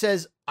Strand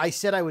says, I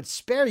said I would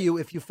spare you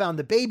if you found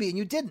the baby and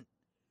you didn't.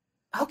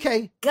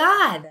 Okay.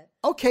 God.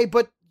 Okay,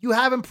 but you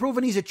haven't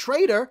proven he's a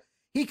traitor.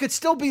 He could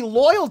still be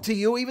loyal to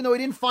you even though he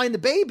didn't find the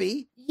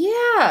baby.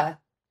 Yeah.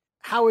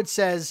 Howard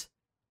says,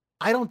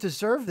 I don't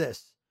deserve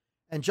this.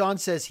 And John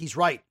says, he's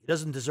right. He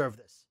doesn't deserve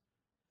this.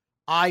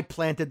 I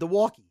planted the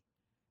walkie.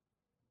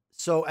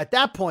 So at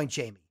that point,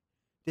 Jamie,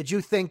 did you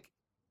think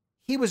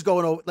he was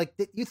going over, like,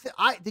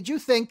 did you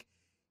think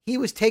he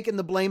was taking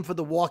the blame for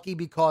the walkie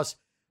because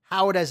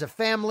Howard has a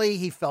family,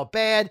 he felt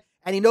bad,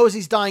 and he knows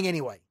he's dying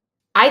anyway?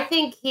 I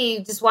think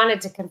he just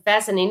wanted to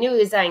confess and he knew he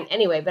was dying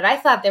anyway, but I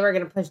thought they were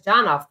going to push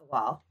John off the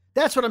wall.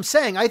 That's what I'm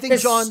saying. I think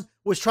John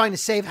was trying to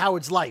save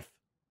Howard's life.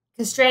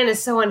 Because Strand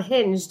is so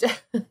unhinged.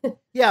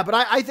 Yeah, but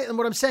I think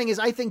what I'm saying is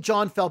I think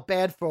John felt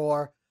bad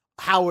for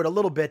Howard a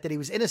little bit that he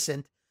was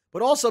innocent,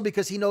 but also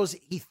because he knows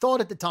he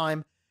thought at the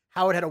time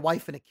Howard had a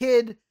wife and a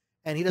kid,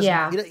 and he doesn't.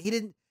 Yeah.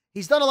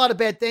 He's done a lot of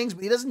bad things,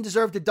 but he doesn't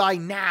deserve to die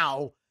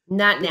now.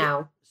 Not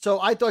now. So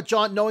I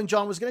thought knowing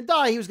John was going to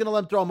die, he was going to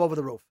let him throw him over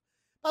the roof.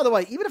 By the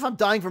way, even if I'm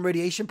dying from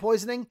radiation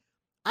poisoning,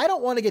 I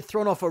don't want to get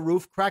thrown off a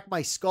roof, crack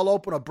my skull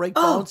open or break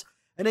bones,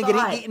 and then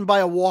get eaten by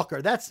a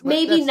walker. That's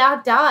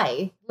not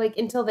die like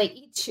until they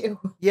eat you.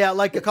 Yeah,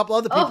 like a couple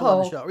other people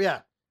on the show.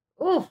 Yeah.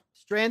 Ooh.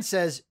 Strand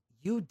says,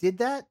 "You did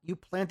that? You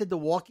planted the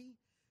walkie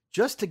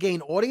just to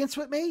gain audience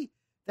with me?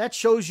 That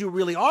shows you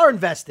really are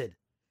invested."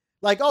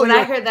 Like, when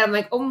I heard that, I'm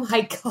like, oh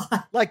my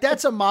God. Like,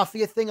 that's a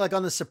mafia thing, like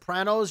on The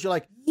Sopranos. You're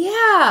like,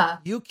 yeah.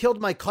 You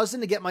killed my cousin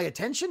to get my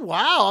attention?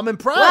 Wow, I'm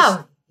impressed.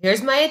 Wow,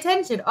 here's my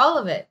attention, all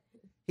of it.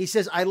 He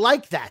says, I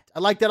like that. I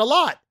like that a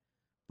lot.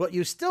 But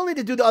you still need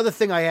to do the other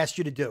thing I asked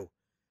you to do.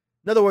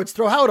 In other words,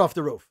 throw Howard off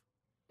the roof.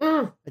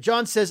 And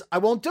John says, I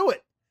won't do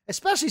it.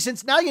 Especially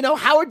since now you know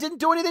Howard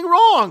didn't do anything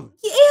wrong.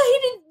 Yeah, he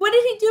didn't. What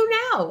did he do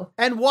now?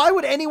 And why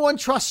would anyone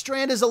trust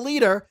Strand as a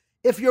leader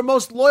if your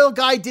most loyal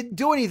guy didn't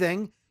do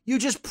anything? You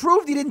just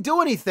proved he didn't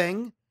do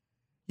anything.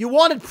 You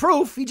wanted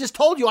proof. He just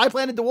told you I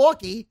planted the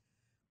walkie.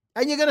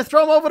 And you're going to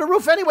throw him over the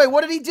roof anyway.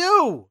 What did he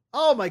do?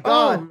 Oh, my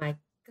God. Oh, my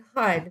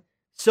God.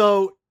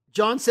 So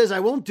John says, I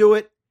won't do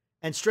it.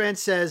 And Strand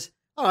says,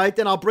 all right,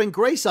 then I'll bring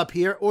Grace up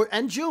here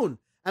and June.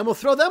 And we'll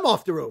throw them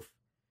off the roof.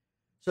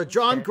 So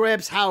John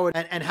grabs Howard.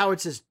 And Howard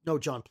says, no,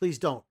 John, please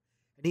don't.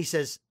 And he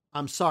says,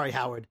 I'm sorry,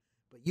 Howard,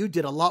 but you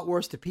did a lot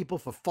worse to people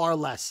for far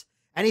less.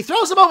 And he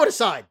throws him over the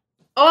side.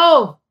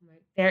 Oh,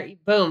 there,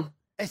 boom.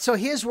 And so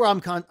here's where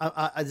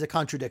there's a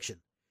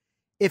contradiction.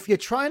 If you're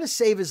trying to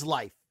save his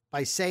life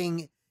by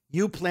saying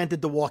you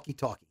planted the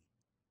walkie-talkie,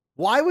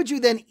 why would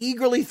you then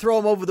eagerly throw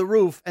him over the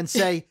roof and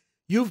say,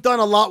 you've done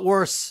a lot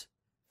worse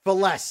for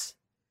less?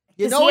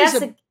 You know, he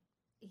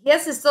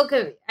has to still,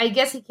 I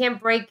guess he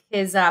can't break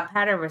his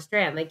pattern with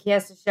Strand. Like, he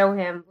has to show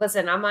him,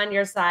 listen, I'm on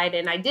your side,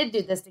 and I did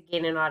do this to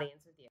gain an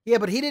audience with you. Yeah,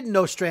 but he didn't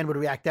know Strand would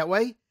react that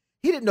way.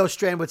 He didn't know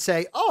Strand would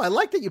say, oh, I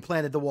like that you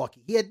planted the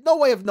walkie. He had no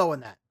way of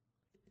knowing that.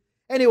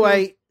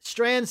 Anyway,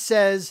 Strand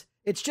says,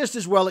 it's just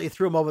as well that you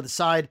threw him over the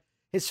side.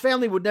 His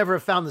family would never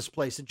have found this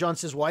place. And John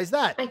says, why is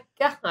that? My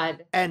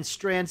God. And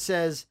Strand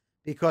says,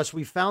 because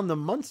we found them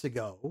months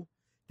ago.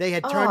 They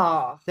had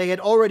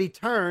already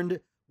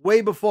turned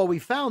way before we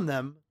found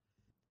them.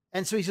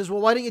 And so he says,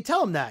 well, why didn't you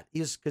tell him that?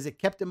 Because it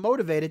kept him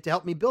motivated to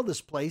help me build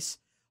this place,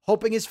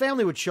 hoping his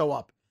family would show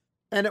up.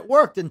 And it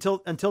worked until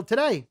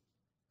today.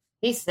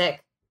 He's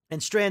sick.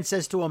 And Strand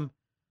says to him,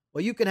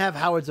 well, you can have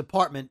Howard's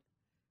apartment.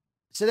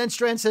 So then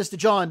Strand says to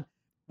John,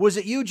 was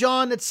it you,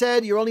 John, that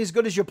said you're only as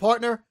good as your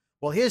partner?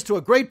 Well, here's to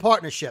a great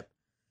partnership.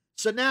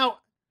 So now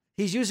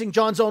he's using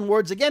John's own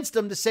words against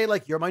him to say,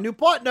 like, you're my new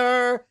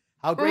partner.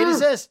 How great is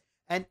this?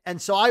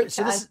 And so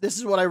this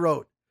is what I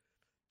wrote.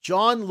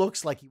 John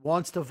looks like he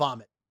wants to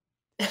vomit.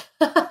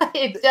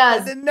 It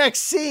does. The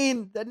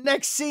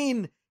next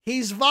scene,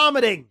 he's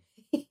vomiting.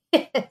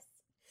 Yes.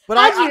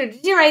 But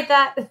did you write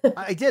that?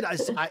 I did. I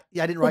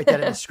didn't write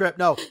that in the script.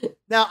 No.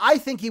 Now, I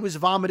think he was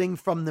vomiting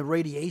from the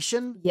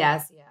radiation.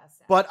 Yes.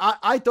 But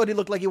I thought he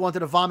looked like he wanted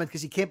to vomit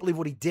because he can't believe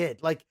what he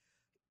did. Like,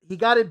 he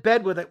got in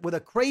bed with a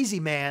crazy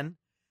man,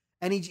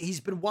 and he's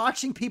been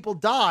watching people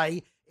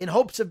die in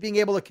hopes of being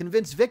able to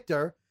convince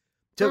Victor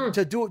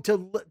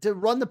to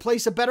run the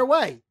place a better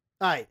way.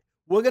 All right,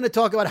 we're going to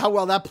talk about how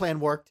well that plan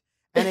worked,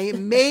 and a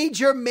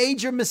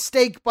major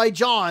mistake by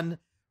John,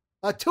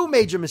 two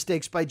major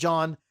mistakes by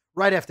John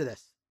right after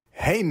this.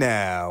 Hey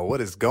now, what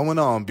is going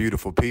on,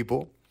 beautiful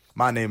people?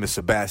 My name is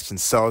Sebastian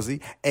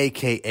Salzi,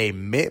 a.k.a.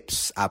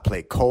 Mips. I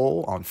play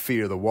Cole on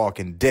Fear the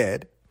Walking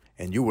Dead.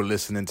 And you were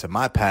listening to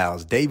my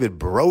pals David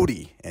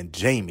Brody and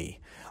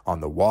Jamie on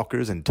the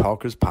Walkers and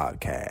Talkers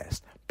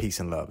podcast. Peace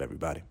and love,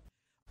 everybody.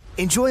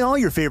 Enjoy all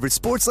your favorite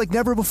sports like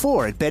never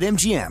before at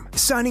BetMGM.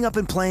 Signing up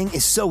and playing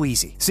is so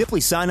easy.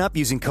 Simply sign up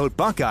using code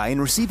Buckeye and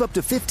receive up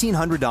to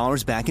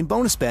 $1,500 back in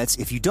bonus bets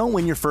if you don't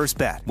win your first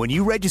bet. When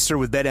you register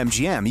with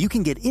BetMGM, you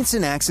can get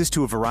instant access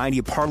to a variety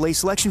of parlay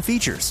selection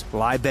features,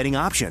 live betting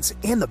options,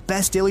 and the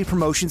best daily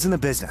promotions in the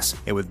business.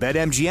 And with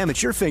BetMGM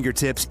at your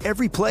fingertips,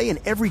 every play and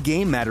every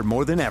game matter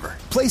more than ever.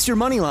 Place your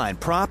moneyline,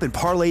 prop, and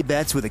parlay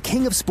bets with the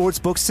king of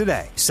sportsbooks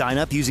today. Sign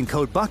up using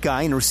code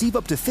Buckeye and receive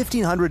up to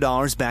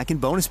 $1,500 back in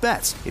bonus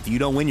bets if you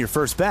don't win your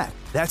first bet.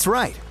 That's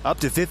right, up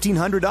to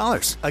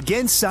 $1,500.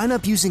 Again, sign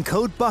up using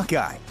code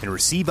Buckeye and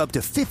receive up to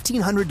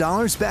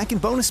 $1,500 back in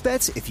bonus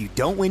bets if you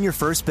don't win your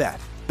first bet.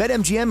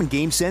 BetMGM and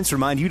GameSense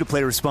remind you to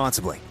play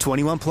responsibly.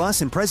 21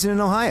 plus and present in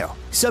Ohio.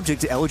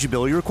 Subject to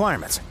eligibility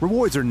requirements.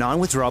 Rewards are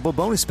non-withdrawable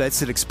bonus bets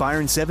that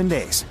expire in 7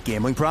 days.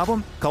 Gambling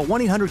problem? Call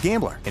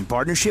 1-800-GAMBLER in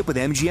partnership with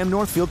MGM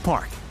Northfield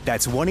Park.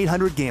 That's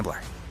 1-800-GAMBLER.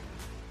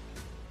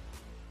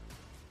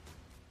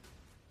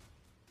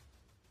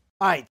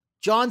 All right.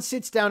 John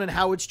sits down in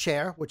Howard's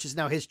chair, which is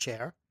now his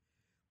chair,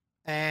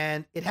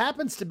 and it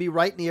happens to be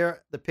right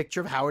near the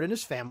picture of Howard and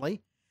his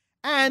family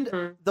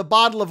and the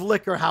bottle of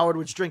liquor Howard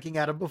was drinking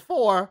out of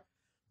before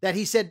that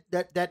he said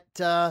that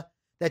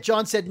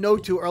John said no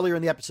to earlier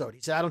in the episode.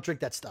 He said, I don't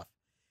drink that stuff.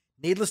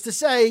 Needless to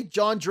say,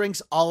 John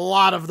drinks a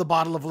lot of the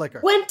bottle of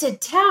liquor. Went to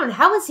town.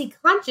 How is he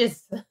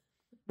conscious?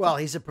 Well,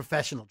 he's a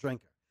professional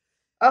drinker.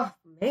 Oh,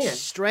 man.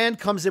 Strand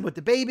comes in with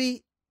the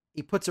baby.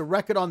 He puts a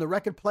record on the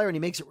record player and he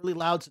makes it really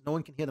loud so no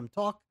one can hear them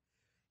talk.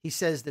 He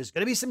says, there's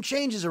going to be some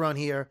changes around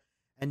here.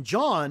 And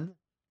John,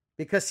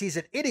 because he's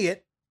an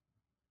idiot,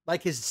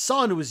 like his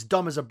son who is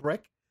dumb as a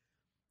brick,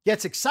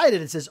 gets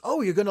excited and says,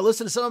 oh, you're going to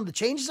listen to some of the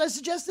changes I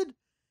suggested?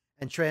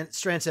 And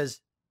Strand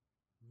says,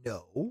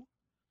 no.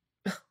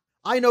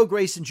 I know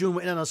Grace and June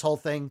were in on this whole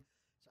thing.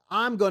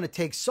 I'm going to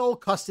take sole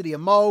custody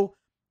of Mo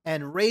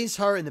and raise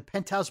her in the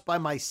penthouse by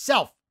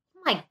myself.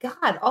 Oh my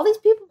God, all these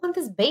people want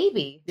this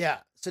baby. Yeah.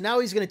 So now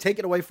he's going to take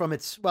it away from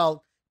its,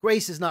 well,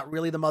 Grace is not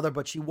really the mother,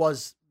 but she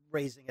was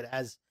raising it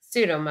as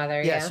pseudo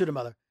mother. Yeah. Pseudo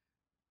mother.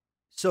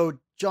 So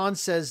John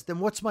says, then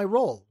what's my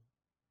role?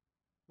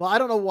 Well, I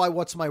don't know why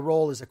what's my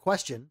role is a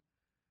question.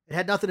 It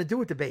had nothing to do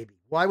with the baby.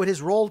 Why would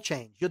his role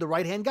change? You're the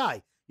right-hand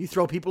guy. You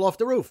throw people off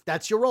the roof.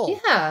 That's your role.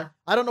 Yeah.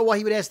 I don't know why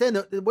he would ask then,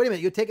 wait a minute,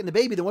 you're taking the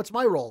baby, then what's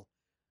my role?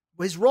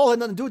 Well, his role had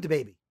nothing to do with the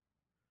baby.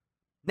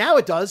 Now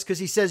it does, because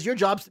he says your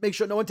job's to make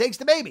sure no one takes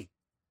the baby.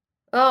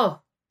 Oh.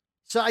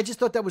 So I just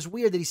thought that was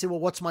weird that he said, well,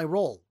 what's my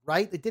role,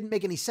 right? It didn't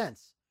make any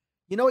sense.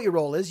 You know what your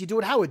role is. You do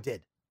what Howard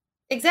did.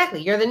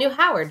 Exactly. You're the new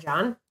Howard,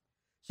 John.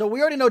 So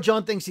we already know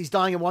John thinks he's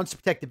dying and wants to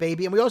protect the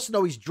baby, and we also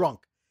know he's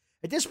drunk.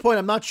 At this point,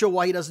 I'm not sure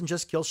why he doesn't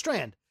just kill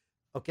Strand.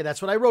 Okay,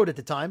 that's what I wrote at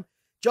the time.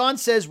 John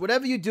says,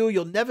 whatever you do,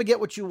 you'll never get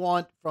what you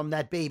want from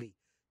that baby.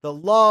 The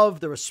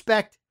love, the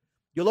respect,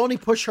 you'll only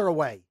push her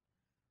away.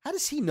 How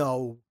does he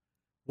know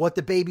what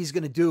the baby's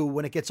going to do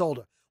when it gets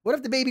older? What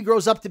if the baby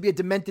grows up to be a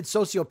demented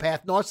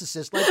sociopath,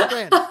 narcissist like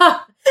Strand?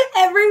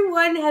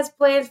 Everyone has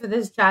plans for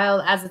this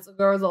child as it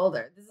grows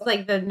older. This is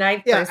like the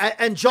ninth person.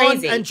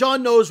 And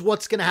John knows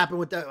what's going to happen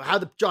with how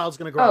the child's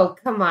going to grow. Oh,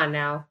 come on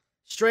now.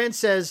 Strand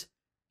says,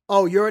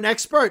 oh, you're an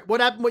expert.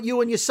 What happened with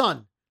you and your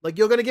son? Like,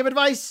 you're going to give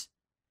advice?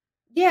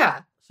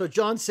 Yeah. So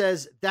John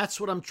says, that's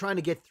what I'm trying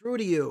to get through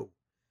to you.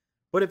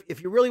 But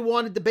if you really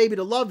wanted the baby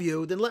to love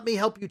you, then let me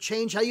help you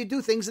change how you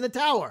do things in the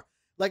tower.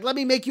 Like, let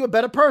me make you a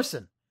better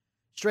person.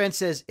 Strand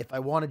says, if I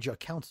wanted your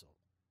counsel,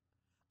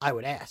 I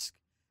would ask.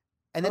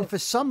 And then for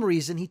some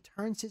reason, he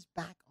turns his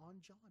back on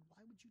John.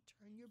 Why would you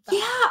turn your back?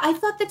 Yeah, I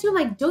thought that too. I'm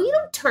like,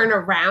 don't turn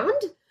around.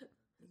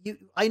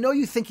 I know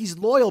you think he's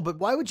loyal, but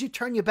why would you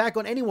turn your back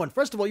on anyone?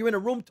 First of all, you're in a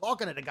room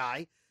talking to the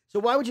guy. So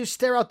why would you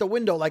stare out the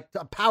window like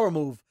a power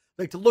move?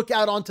 Like to look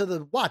out onto the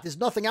what? There's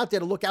nothing out there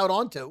to look out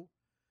onto.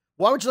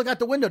 Why would you look out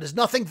the window? There's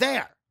nothing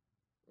there.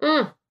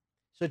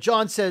 So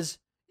John says,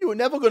 you were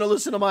never going to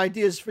listen to my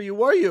ideas for you,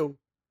 were you?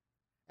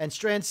 And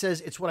Strand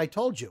says, it's what I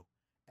told you.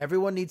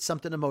 Everyone needs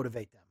something to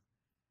motivate them.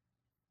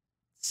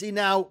 See,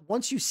 now,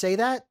 once you say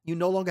that, you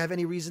no longer have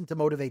any reason to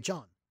motivate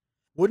John.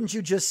 Wouldn't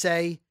you just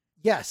say,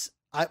 yes,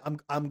 I'm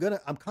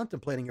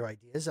contemplating your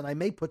ideas and I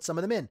may put some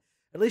of them in.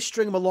 At least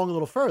string them along a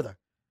little further.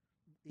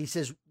 He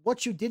says,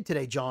 what you did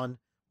today, John,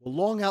 will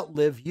long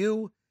outlive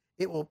you.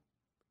 It will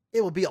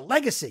be a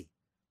legacy.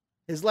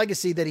 His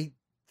legacy that he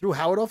threw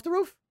Howard off the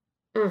roof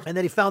and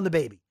that he found the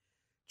baby.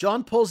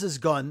 John pulls his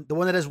gun, the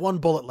one that has one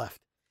bullet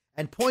left,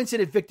 and points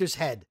it at Victor's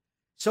head.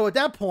 So at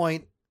that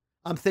point,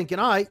 I'm thinking,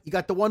 all right, you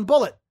got the one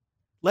bullet.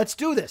 Let's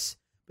do this.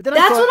 But then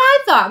That's what I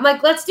thought. I'm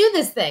like, let's do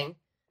this thing.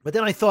 But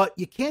then I thought,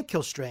 you can't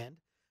kill Strand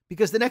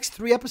because the next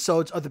 3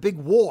 episodes are the big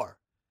war.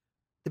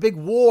 The big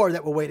war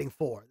that we're waiting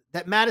for.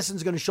 That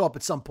Madison's going to show up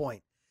at some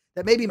point.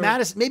 That maybe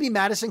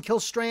Madison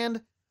kills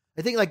Strand.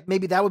 I think like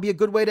maybe that would be a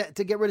good way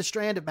to get rid of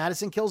Strand if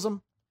Madison kills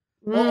him.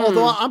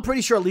 Although I'm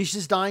pretty sure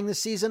Alicia's dying this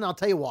season. I'll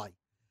tell you why.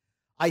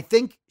 I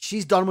think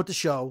she's done with the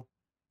show.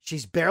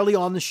 She's barely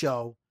on the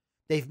show.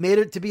 They've made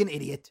her to be an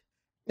idiot.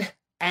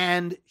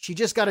 And she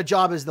just got a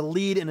job as the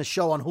lead in a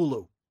show on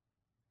Hulu.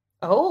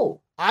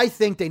 Oh. I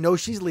think they know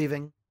she's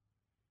leaving.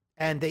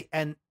 And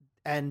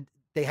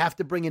they have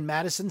to bring in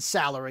Madison's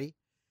salary.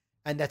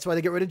 And that's why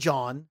they get rid of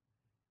John.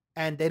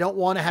 And they don't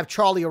want to have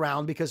Charlie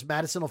around because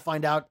Madison will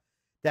find out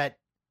that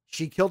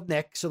she killed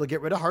Nick. So they'll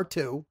get rid of her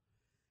too.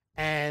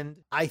 And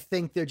I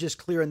think they're just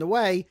clearing the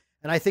way.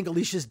 And I think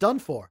Alicia's done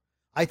for.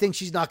 I think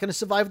she's not going to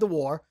survive the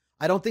war.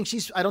 I don't think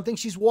she's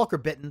Walker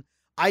bitten.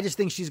 I just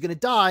think she's going to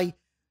die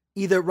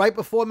either right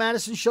before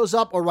Madison shows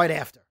up or right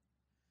after.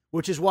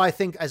 Which is why I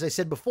think, as I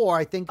said before,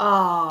 I think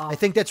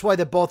that's why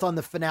they're both on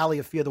the finale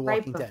of Fear the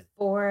Walking Dead.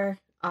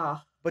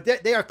 But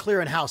they are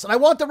clearing house. And I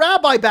want the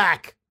rabbi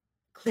back.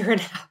 Clearing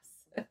house.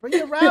 Bring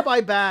the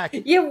rabbi back.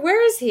 Yeah,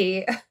 where is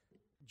he?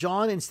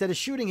 John, instead of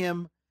shooting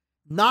him,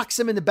 knocks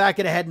him in the back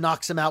of the head,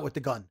 knocks him out with the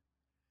gun.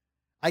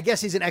 I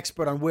guess he's an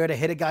expert on where to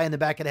hit a guy in the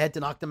back of the head to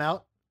knock them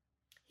out.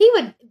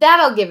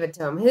 That'll give it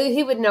to him.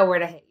 He would know where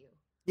to hit you.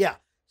 Yeah.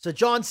 So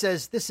John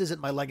says, this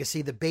isn't my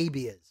legacy. The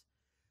baby is.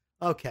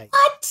 Okay.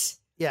 What?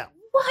 Yeah.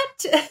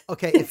 What?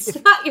 Okay.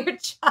 It's not your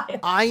child.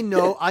 I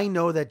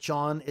know that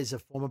John is a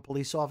former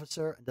police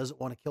officer and doesn't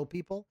want to kill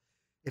people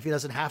if he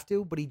doesn't have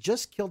to, but he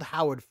just killed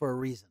Howard for a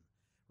reason,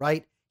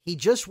 right? He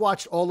just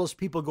watched all those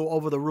people go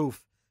over the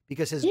roof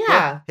because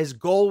his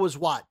goal was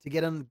what? To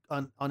get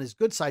on his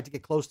good side, to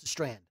get close to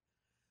Strand.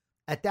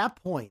 At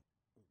that point,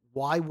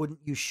 why wouldn't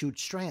you shoot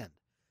Strand?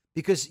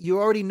 Because you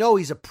already know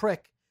he's a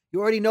prick. You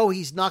already know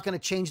he's not going to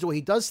change the way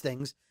he does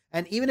things.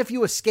 And even if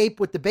you escape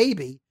with the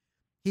baby,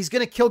 he's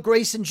going to kill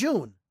Grace and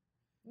June.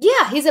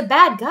 Yeah, he's a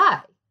bad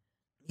guy.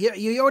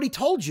 He already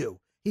told you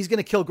he's going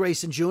to kill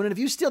Grace in June. And if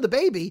you steal the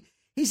baby,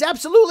 he's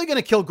absolutely going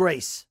to kill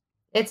Grace.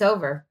 It's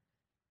over.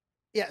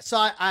 Yeah, so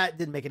I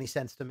didn't make any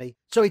sense to me.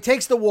 So he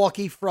takes the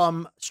walkie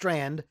from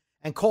Strand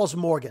and calls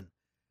Morgan.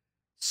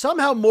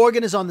 Somehow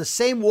Morgan is on the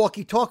same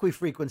walkie-talkie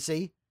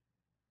frequency.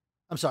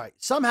 I'm sorry.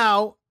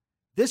 Somehow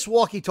this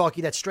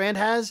walkie-talkie that Strand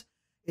has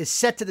is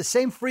set to the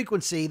same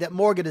frequency that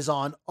Morgan is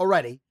on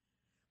already.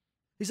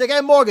 He's like,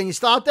 hey, Morgan, you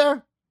still out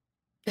there?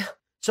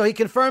 So he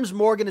confirms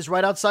Morgan is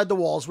right outside the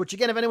walls, which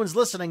again, if anyone's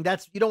listening,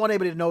 you don't want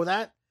anybody to know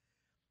that.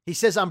 He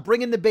says, I'm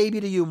bringing the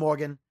baby to you,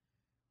 Morgan.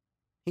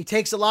 He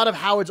takes a lot of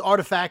Howard's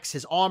artifacts,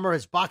 his armor,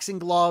 his boxing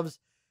gloves,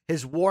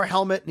 his war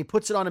helmet, and he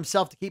puts it on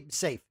himself to keep him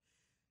safe.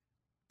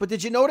 But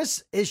did you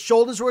notice his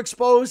shoulders were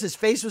exposed? His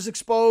face was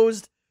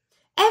exposed.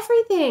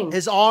 Everything.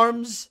 His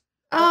arms.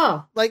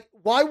 Oh. Like,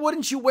 why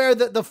wouldn't you wear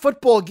the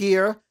football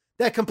gear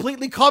that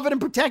completely covered and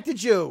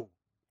protected you?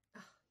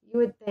 You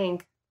would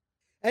think.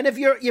 And if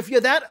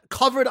you're that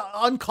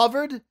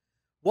uncovered,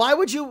 why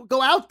would you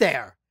go out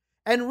there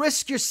and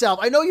risk yourself?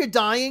 I know you're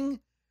dying,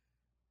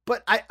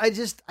 but I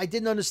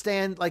didn't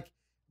understand. Like,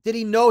 did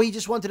he know he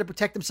just wanted to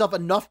protect himself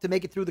enough to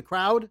make it through the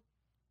crowd?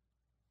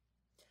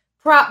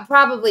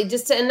 Probably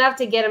just enough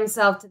to get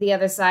himself to the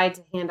other side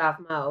to hand off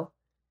Mo.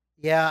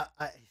 Yeah.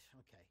 Okay.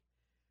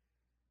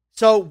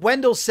 So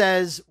Wendell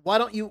says, why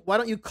don't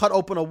you cut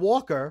open a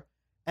walker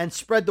and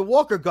spread the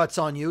walker guts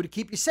on you to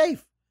keep you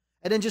safe,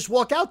 and then just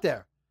walk out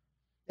there?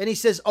 And he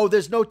says, oh,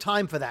 there's no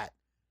time for that.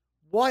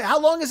 Why?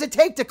 How long does it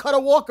take to cut a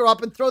walker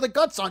up and throw the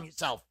guts on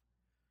yourself?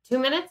 2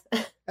 minutes?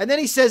 And then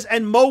he says,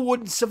 and Mo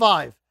wouldn't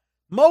survive.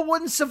 Mo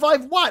wouldn't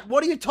survive what?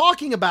 What are you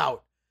talking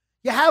about?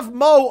 You have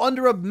Mo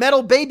under a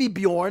metal baby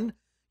Bjorn.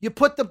 You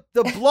put the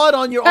blood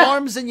on your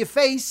arms and your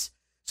face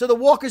so the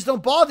walkers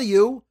don't bother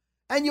you,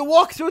 and you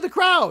walk through the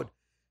crowd.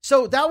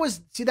 So that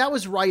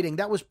was writing.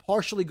 That was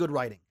partially good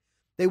writing.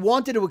 They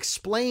wanted to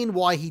explain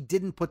why he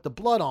didn't put the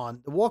blood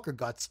on, the walker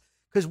guts.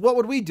 Because what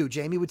would we do?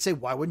 Jamie would say,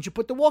 why wouldn't you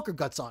put the walker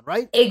guts on,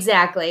 right?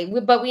 Exactly.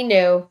 But we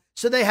knew.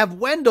 So they have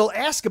Wendell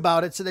ask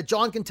about it so that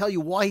John can tell you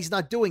why he's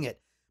not doing it.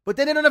 But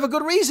they don't have a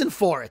good reason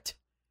for it.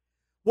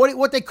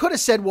 What they could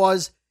have said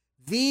was,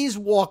 these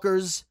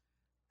walkers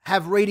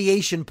have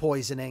radiation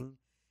poisoning,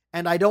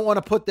 and I don't want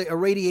to put the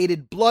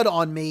irradiated blood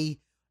on me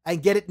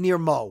and get it near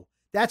Mo.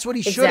 That's what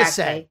he should have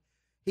said.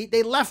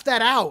 They left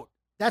that out.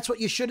 That's what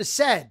you should have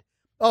said.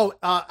 Oh,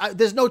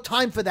 there's no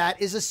time for that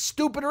is a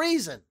stupid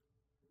reason.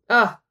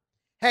 Oh.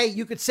 Hey,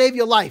 you could save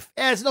your life.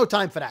 There's no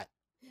time for that.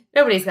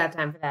 Nobody's got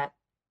time for that.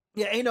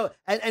 Yeah,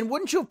 and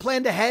wouldn't you have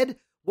planned ahead?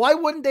 Why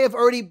wouldn't they have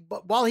already,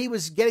 while he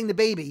was getting the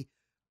baby,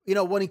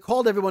 when he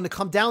called everyone to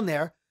come down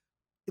there,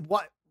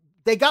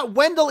 they got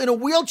Wendell in a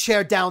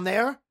wheelchair down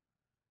there.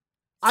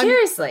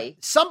 Seriously.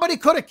 Somebody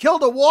could have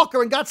killed a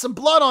walker and got some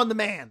blood on the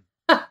man.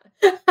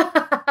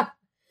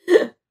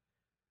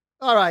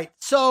 All right,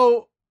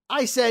 so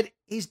I said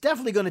he's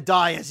definitely going to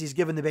die as he's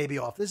giving the baby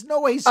off. There's no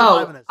way he's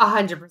surviving this.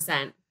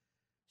 100%.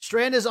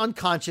 Strand is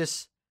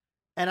unconscious,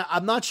 and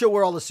I'm not sure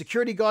where all the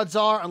security guards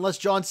are unless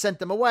John sent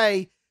them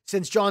away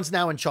since John's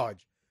now in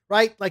charge,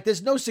 right? Like,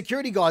 there's no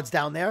security guards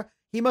down there.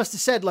 He must have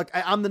said, look,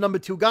 I'm the number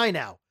 2 guy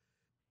now.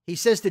 He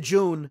says to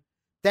June,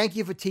 thank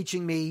you for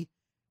teaching me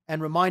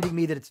and reminding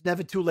me that it's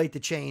never too late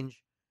to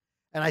change.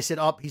 And I said,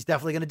 he's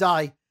definitely going to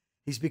die.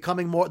 He's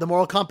becoming the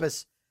moral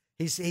compass.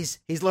 He's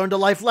learned a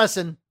life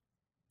lesson.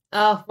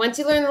 Oh, once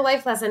you learn the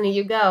life lesson,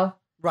 you go.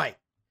 Right.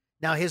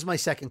 Now, here's my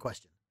second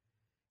question.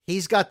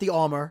 He's got the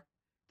armor.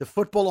 The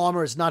football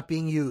armor is not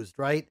being used,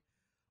 right?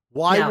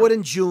 Why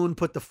wouldn't June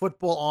put the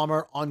football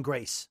armor on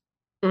Grace?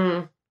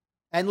 Mm-hmm.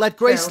 And let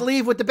Grace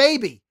leave with the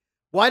baby?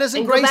 Why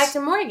doesn't Grace go back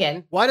to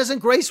Morgan? Why doesn't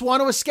Grace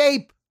want to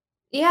escape?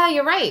 Yeah,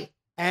 you're right.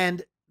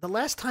 And the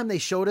last time they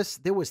showed us,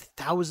 there was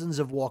thousands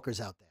of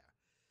walkers out there.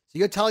 So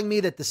you're telling me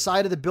that the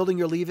side of the building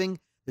you're leaving,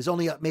 there's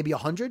only maybe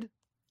 100?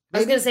 I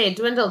was going to say it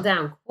dwindled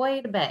down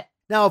quite a bit.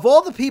 Now, of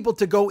all the people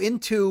to go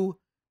into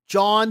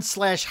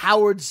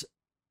John/Howard's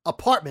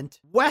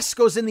apartment, Wes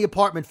goes in the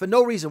apartment for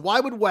no reason.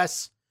 Why would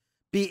Wes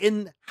be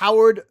in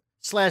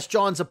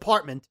Howard/John's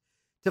apartment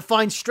to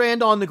find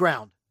Strand on the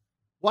ground?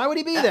 Why would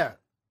he be there?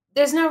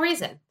 There's no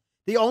reason.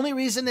 The only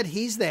reason that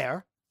he's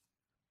there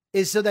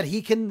is so that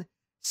he can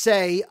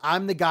say,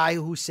 I'm the guy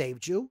who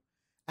saved you.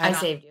 I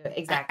saved you,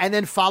 exactly. And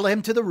then follow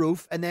him to the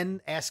roof and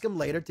then ask him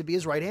later to be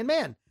his right-hand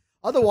man.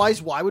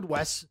 Otherwise, why would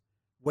Wes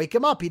wake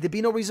him up? There'd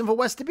be no reason for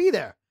Wes to be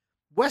there.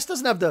 Wes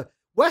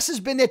has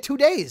been there 2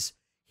 days.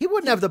 He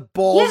wouldn't have the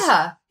balls.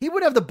 Yeah. He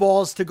wouldn't have the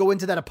balls to go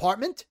into that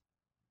apartment.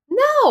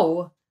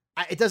 No.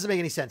 It doesn't make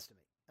any sense to me.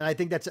 And I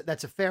think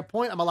that's a fair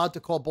point. I'm allowed to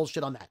call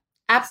bullshit on that.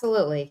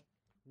 Absolutely.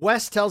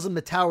 Wes tells him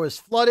the tower is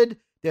flooded.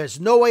 There's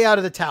no way out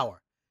of the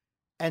tower.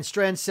 And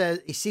Strand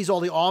says he sees all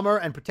the armor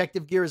and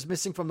protective gear is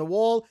missing from the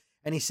wall.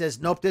 And he says,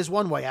 nope, there's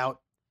one way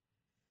out.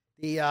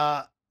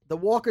 The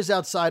walkers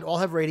outside all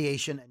have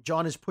radiation, and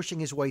John is pushing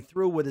his way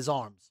through with his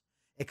arms,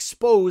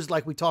 exposed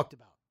like we talked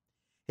about.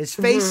 His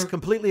face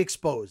completely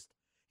exposed.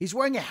 He's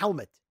wearing a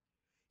helmet.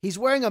 He's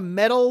wearing a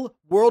metal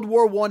World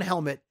War I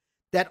helmet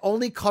that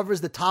only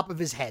covers the top of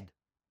his head.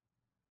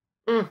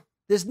 Mm.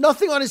 There's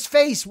nothing on his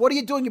face. What are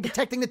you doing? You're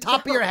protecting the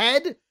top of your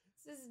head?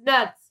 This is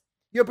nuts.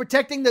 You're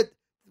protecting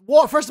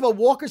first of all,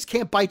 walkers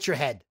can't bite your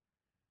head.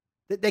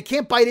 They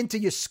can't bite into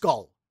your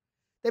skull.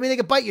 I mean, they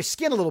can bite your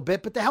skin a little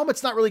bit, but the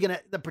helmet's not really going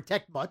to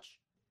protect much.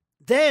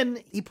 Then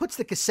he puts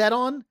the cassette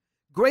on.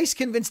 Grace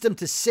convinced him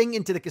to sing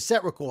into the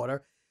cassette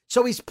recorder.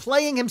 So he's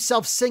playing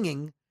himself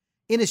singing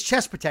in his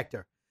chest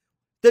protector.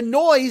 The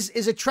noise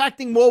is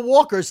attracting more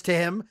walkers to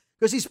him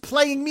because he's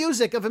playing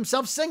music of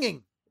himself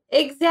singing.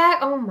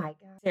 Oh my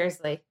God.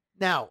 Seriously.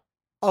 Now,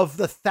 of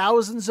the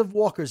thousands of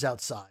walkers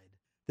outside,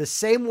 the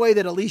same way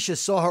that Alicia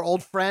saw her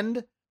old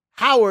friend,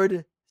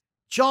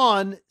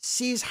 John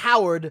sees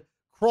Howard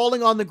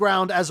crawling on the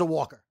ground as a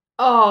walker.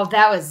 Oh,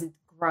 that was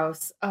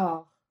gross.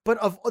 Oh. But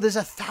there's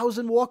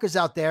 1,000 walkers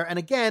out there. And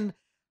again,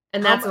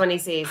 and that's when he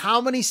sees.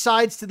 How many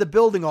sides to the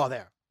building are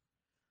there?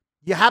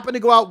 You happen to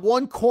go out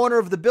one corner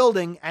of the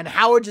building and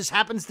Howard just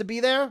happens to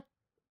be there?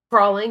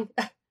 Crawling.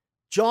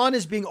 John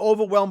is being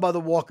overwhelmed by the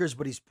walkers,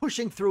 but he's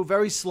pushing through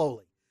very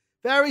slowly.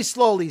 Very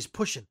slowly, he's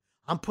pushing.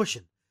 I'm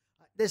pushing.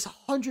 There's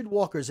 100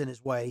 walkers in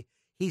his way.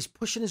 He's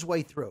pushing his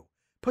way through.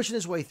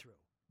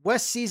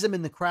 Wes sees him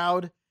in the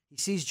crowd. He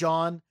sees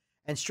John,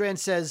 and Strand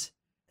says,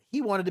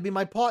 he wanted to be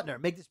my partner,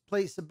 make this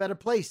place a better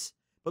place.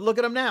 But look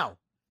at him now.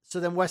 So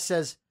then Wes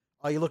says,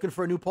 are you looking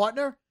for a new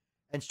partner?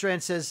 And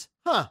Strand says,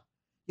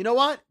 you know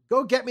what?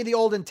 Go get me the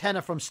old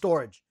antenna from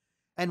storage.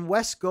 And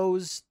Wes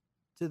goes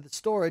to the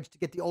storage to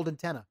get the old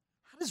antenna.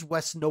 How does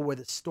Wes know where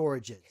the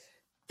storage is?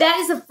 That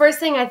is the first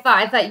thing I thought.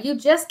 I thought, you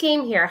just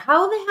came here.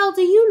 How the hell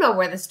do you know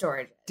where the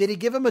storage is? Did he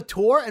give him a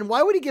tour? And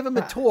why would he give him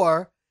a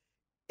tour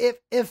if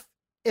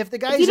the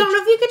guy... You don't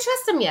know if you could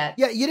trust him yet.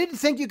 Yeah, you didn't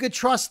think you could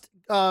trust,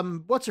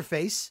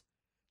 what's-her-face?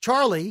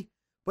 Charlie.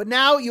 But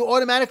now you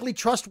automatically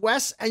trust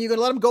Wes and you're going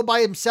to let him go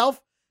by himself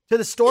to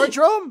the storage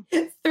room?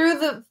 through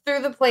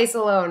the place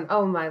alone.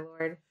 Oh, my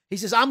Lord. He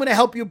says, I'm going to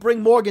help you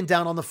bring Morgan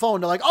down on the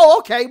phone. They're like, oh,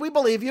 okay, we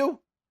believe you.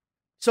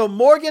 So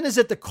Morgan is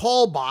at the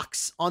call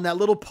box on that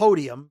little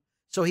podium.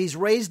 So he's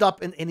raised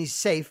up and he's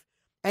safe.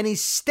 And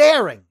he's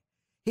staring.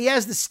 He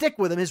has the stick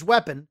with him, his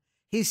weapon.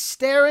 He's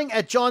staring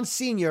at John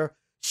Sr.,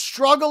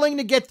 struggling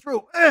to get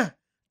through.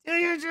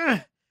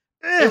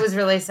 It was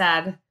really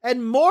sad.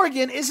 And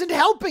Morgan isn't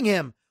helping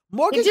him.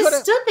 He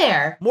just stood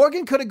there.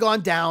 Morgan could have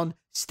gone down,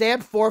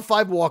 stabbed 4 or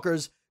 5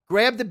 walkers,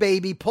 grabbed the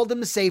baby, pulled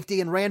him to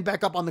safety, and ran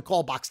back up on the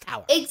call box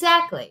tower.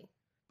 Exactly.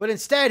 But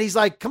instead, he's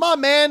like, come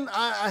on, man.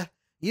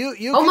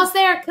 You almost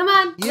there. Come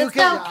on. Let's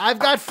go. I've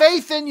got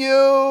faith in you.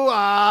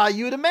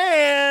 You the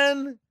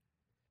man.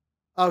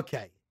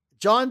 Okay.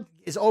 John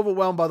is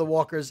overwhelmed by the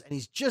walkers, and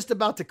he's just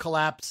about to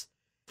collapse.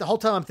 The whole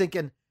time I'm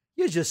thinking,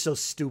 you're just so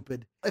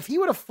stupid. If he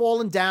would have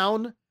fallen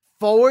down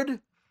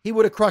forward, he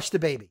would have crushed the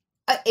baby.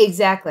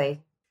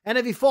 Exactly. And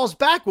if he falls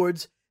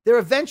backwards, they're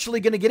eventually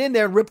going to get in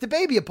there and rip the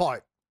baby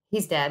apart.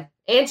 He's dead.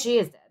 And she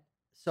is dead.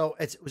 So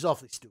it was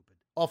awfully stupid.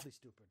 Awfully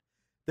stupid.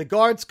 The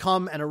guards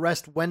come and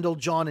arrest Wendell,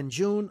 John, and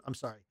June. I'm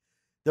sorry.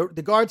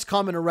 The guards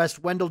come and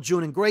arrest Wendell,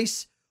 June, and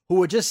Grace, who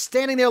were just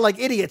standing there like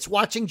idiots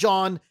watching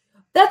John.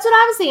 That's what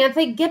I was saying. I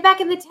think, get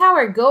back in the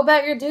tower. Go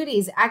about your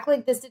duties. Act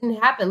like this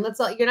didn't happen.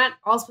 You're not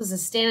all supposed to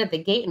stand at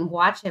the gate and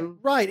watch him.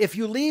 Right. If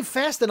you leave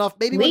fast enough,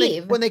 maybe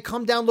when they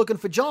come down looking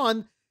for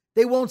John,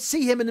 they won't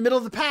see him in the middle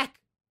of the pack.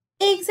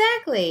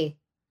 Exactly.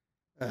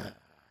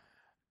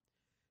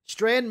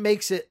 Strand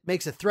makes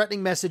a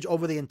threatening message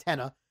over the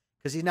antenna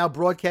because he's now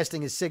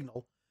broadcasting his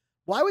signal.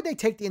 Why would they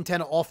take the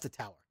antenna off the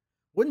tower?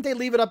 Wouldn't they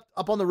leave it up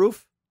on the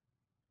roof?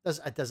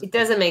 It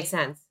doesn't make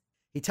sense.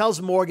 He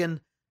tells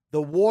Morgan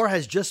the war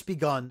has just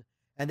begun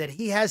and that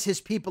he has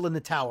his people in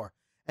the tower.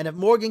 And if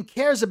Morgan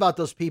cares about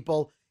those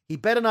people, he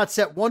better not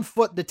set one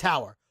foot in the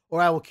tower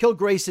or I will kill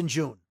Grace and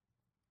June.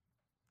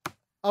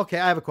 Okay,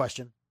 I have a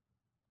question.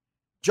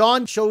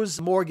 John shows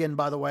Morgan,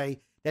 by the way,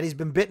 that he's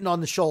been bitten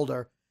on the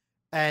shoulder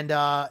and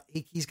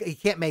he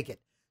can't make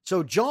it.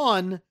 So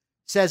John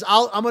says,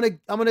 I'm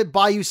gonna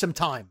buy you some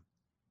time.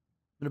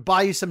 I'm gonna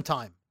buy you some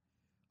time.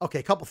 Okay,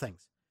 a couple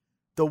things.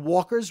 The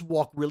walkers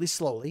walk really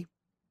slowly.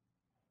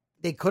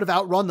 They could have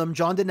outrun them.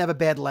 John didn't have a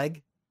bad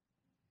leg.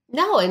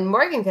 No, and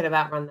Morgan could have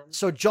outrun them.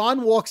 So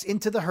John walks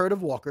into the herd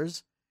of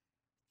walkers.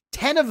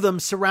 10 of them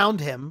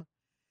surround him,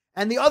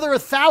 and the other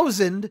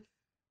 1,000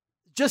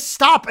 just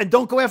stop and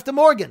don't go after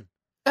Morgan.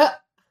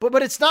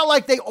 But it's not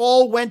like they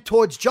all went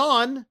towards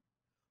John.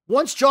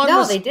 Once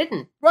John they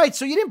didn't. Right,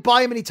 so you didn't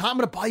buy him any time. I'm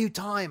going to buy you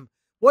time.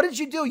 What did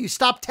you do? You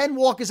stopped 10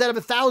 walkers out of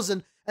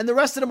 1,000, and the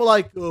rest of them were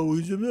like, oh,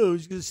 he's going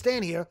to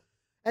stand here.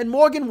 And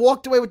Morgan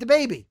walked away with the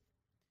baby.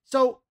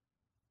 So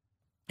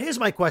here's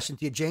my question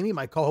to you, Jamie,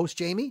 my co-host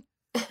Jamie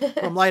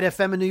from Light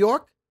FM in New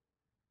York.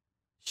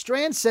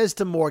 Strand says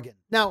to Morgan,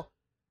 now,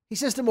 he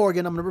says to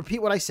Morgan, I'm going to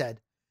repeat what I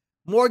said.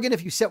 Morgan,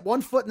 if you set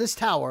one foot in this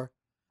tower,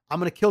 I'm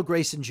going to kill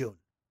Grace and June.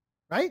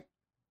 Right?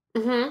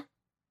 Mm-hmm.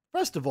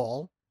 First of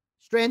all,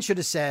 Strand should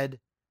have said,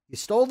 you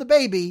stole the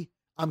baby.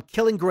 I'm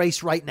killing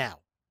Grace right now.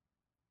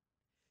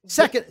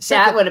 Second,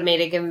 that would have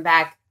made it give him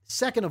back.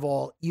 Second of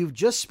all, you've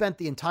just spent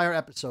the entire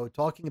episode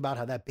talking about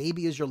how that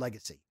baby is your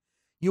legacy.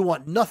 You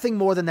want nothing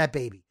more than that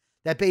baby.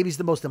 That baby's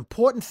the most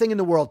important thing in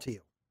the world to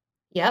you.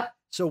 Yep.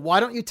 So why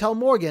don't you tell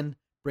Morgan,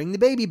 bring the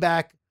baby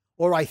back,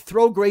 or I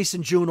throw Grace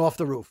and June off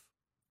the roof.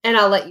 And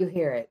I'll let you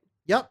hear it.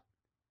 Yep.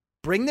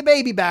 Bring the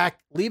baby back.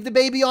 Leave the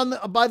baby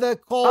by the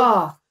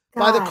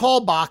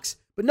call box.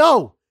 But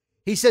no,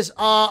 he says,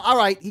 all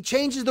right. He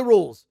changes the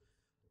rules.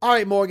 All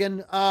right,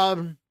 Morgan,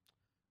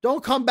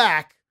 don't come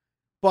back.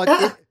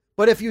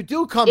 But if you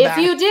do come back,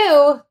 if you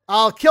do,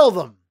 I'll kill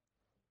them.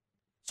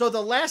 So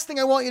the last thing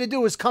I want you to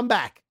do is come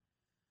back.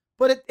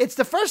 But it's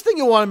the first thing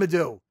you want him to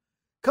do.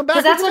 Come back.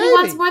 Because that's what he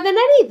wants more than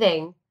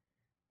anything.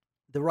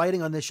 The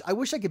writing on this, I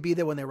wish I could be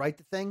there when they write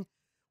the thing,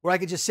 where I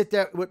could just sit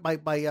there with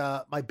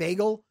my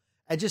bagel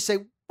and just say,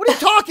 "What are you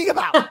talking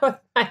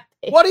about?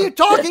 What are you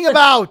talking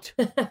about?"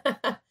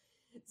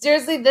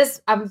 Seriously,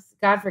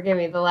 God forgive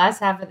me, the last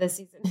half of the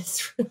season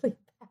is really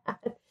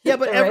bad. Yeah,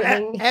 but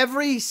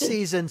every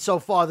season so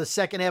far, the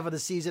second half of the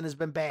season has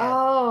been bad.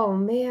 Oh,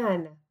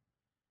 man.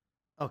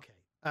 Okay.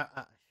 All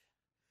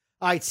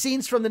right,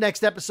 scenes from the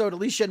next episode.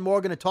 Alicia and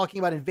Morgan are talking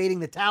about invading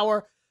the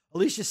tower.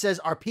 Alicia says,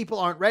 our people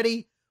aren't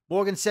ready.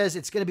 Morgan says,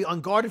 it's going to be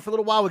unguarded for a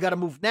little while. We got to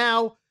move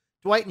now.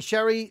 Dwight and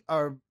Sherry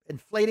are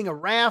inflating a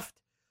raft.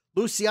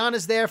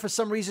 Luciana's there for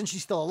some reason.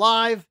 She's still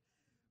alive.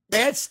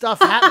 Bad stuff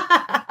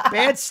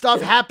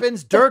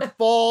happens. Dirt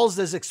falls.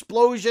 There's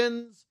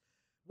explosions.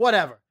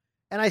 Whatever.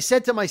 And I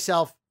said to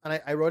myself,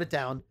 and I wrote it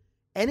down,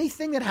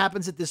 anything that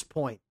happens at this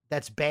point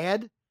that's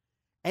bad,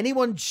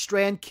 anyone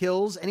Strand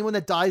kills, anyone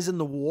that dies in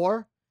the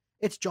war,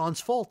 it's John's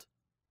fault.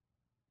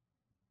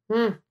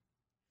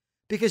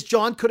 Because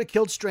John could have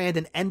killed Strand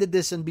and ended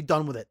this and be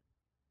done with it.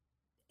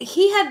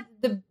 He had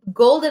the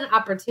golden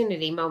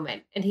opportunity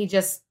moment, and he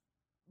just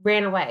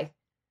ran away.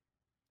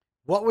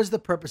 What was the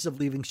purpose of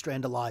leaving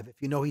Strand alive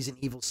if you know he's an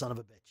evil son of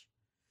a bitch?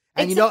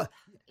 And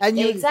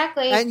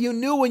exactly. And you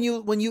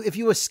knew if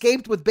you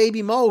escaped with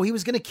Baby Mo, he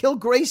was going to kill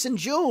Grace and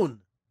June.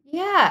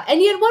 Yeah, and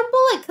you had one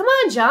bullet. Come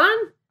on, John.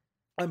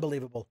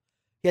 Unbelievable.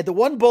 He had the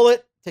one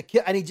bullet to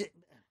kill, and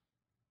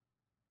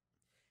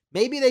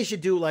maybe they should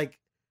do like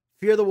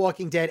Fear the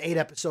Walking Dead 8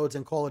 episodes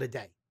and call it a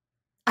day.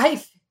 I'm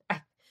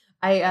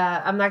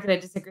not going to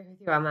disagree with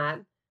you on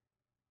that.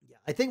 Yeah,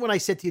 I think when I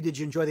said to you, did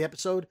you enjoy the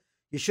episode?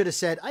 You should have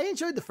said, I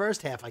enjoyed the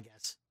first half, I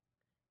guess.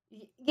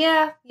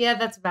 Yeah,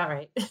 that's about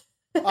right.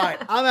 All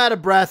right, I'm out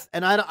of breath,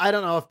 and I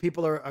don't know if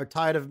people are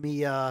tired of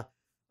me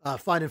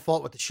finding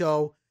fault with the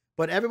show,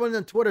 but everyone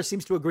on Twitter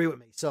seems to agree with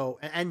me. So,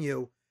 and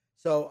you.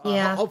 So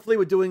hopefully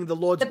we're doing the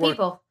Lord's work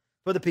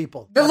for the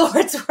people. The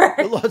Lord's work.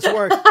 The Lord's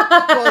work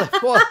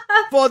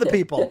for the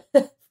people.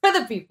 For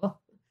the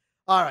people.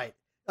 All right.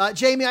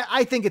 Jamie,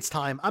 I think it's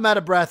time. I'm out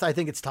of breath. I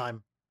think it's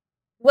time.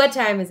 What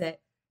time is it?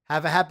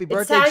 Have a happy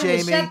birthday, it's time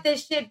Jamie. To shut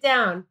this shit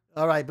down.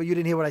 All right, but you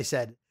didn't hear what I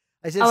said.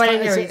 I said,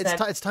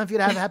 it's time for you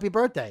to have a happy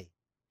birthday.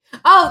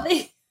 Oh,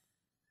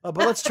 but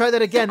let's try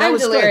that again. That I'm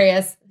was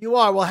delirious. Good. You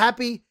are. Well,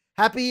 happy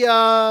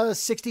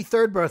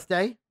 63rd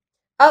birthday.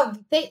 Oh,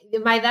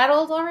 am I that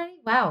old already?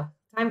 Wow,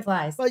 time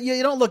flies. But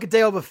you don't look a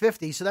day over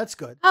 50, so that's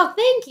good. Oh,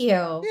 thank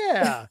you.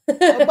 Yeah.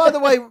 By the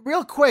way,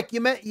 real quick,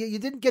 you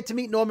didn't get to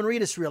meet Norman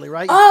Reedus, really,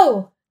 right?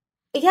 Oh,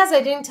 yes,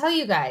 I didn't tell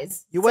you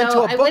guys. You went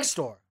to a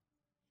bookstore.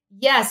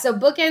 Yeah, so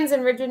Bookends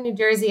in Ridgewood, New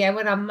Jersey. I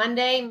went on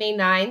Monday, May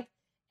 9th,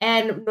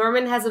 and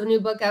Norman has a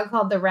new book out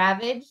called The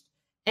Ravaged.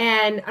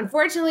 And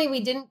unfortunately, we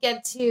didn't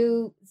get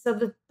to, so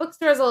the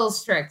bookstore is a little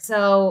strict.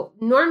 So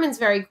Norman's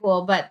very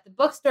cool, but the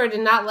bookstore did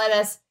not let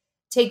us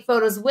take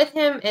photos with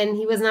him, and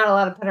he was not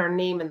allowed to put our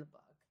name in the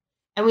book.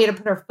 And we had to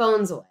put our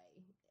phones away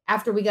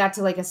after we got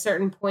to like a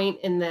certain point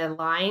in the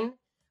line.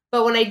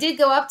 But when I did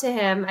go up to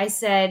him, I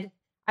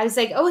was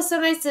like, oh, it's so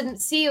nice to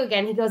see you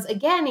again. He goes,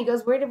 again? He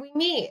goes, where did we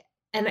meet?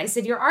 And I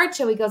said, your art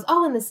show. He goes,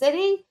 oh, in the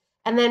city?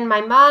 And then my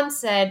mom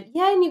said,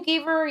 yeah, and you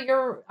gave her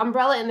your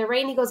umbrella in the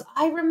rain. He goes,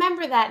 I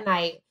remember that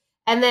night.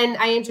 And then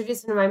I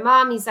introduced him to my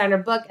mom. He signed her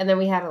book, and then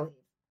we had to leave.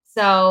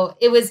 So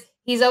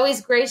he's always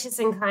gracious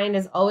and kind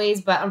as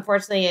always, but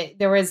unfortunately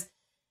there was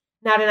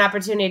not an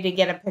opportunity to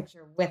get a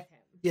picture with him.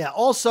 Yeah.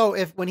 Also,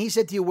 when he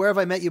said to you, where have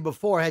I met you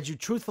before? Had you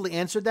truthfully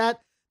answered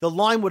that, the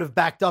line would have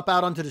backed up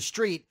out onto the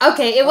street.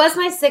 Okay. It was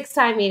my 6th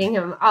time meeting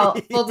him.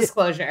 Full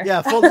disclosure.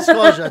 Yeah. Full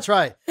disclosure. That's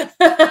right.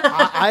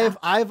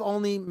 I've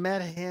only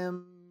met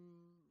him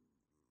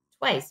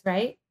twice,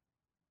 right?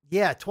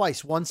 Yeah.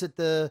 Twice. Once at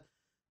the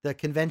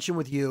convention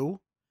with you.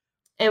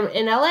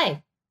 In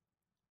LA.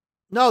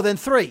 No, then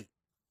 3.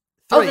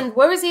 Oh, then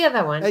where was the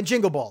other one? At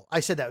Jingle Ball.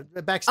 I said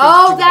that backstage.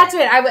 Oh, that's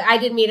right. I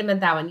did meet him at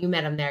that one. You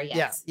met him there,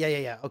 yes.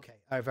 Yeah. Okay.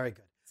 All right, very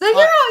good. So you're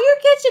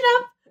catching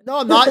up. No,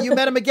 I'm not. You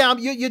met him again.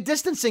 You're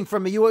distancing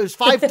from me. It was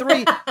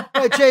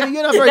 5'3". Jamie,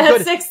 you're not very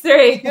good.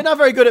 6'3". You're not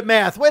very good at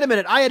math. Wait a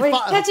minute. We're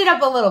catching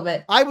up a little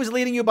bit. I was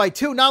leading you by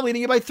 2. Now I'm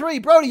leading you by 3.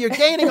 Brody, you're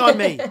gaining on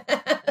me.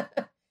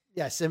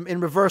 Yes,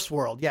 in reverse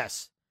world.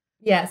 Yes.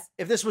 Yes.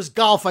 If this was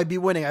golf, I'd be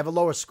winning. I have a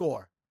lower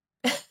score.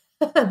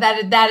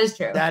 That is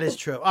true. That is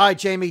true. All right,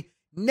 Jamie.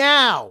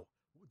 Now,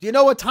 do you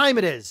know what time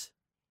it is?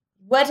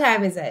 What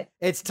time is it?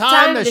 It's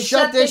time to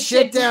shut this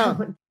shit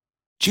down.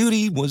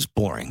 Judy was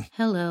boring.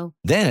 Hello.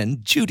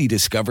 Then Judy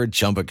discovered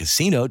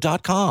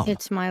ChumbaCasino.com.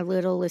 It's my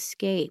little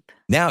escape.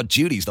 Now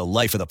Judy's the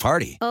life of the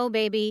party. Oh,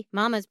 baby,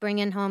 mama's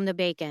bringing home the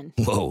bacon.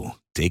 Whoa,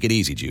 take it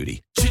easy,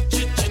 Judy.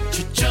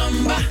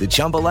 The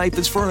Chumba life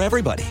is for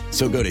everybody.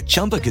 So go to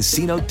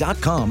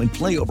ChumbaCasino.com and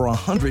play over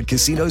 100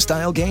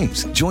 casino-style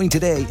games. Join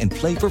today and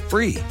play for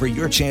free for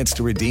your chance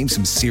to redeem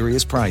some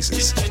serious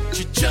prizes.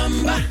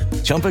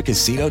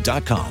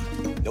 ChumbaCasino.com.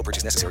 No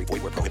purchase necessary.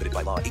 Void where prohibited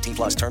by law. 18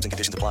 plus terms and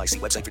conditions apply. See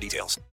website for details.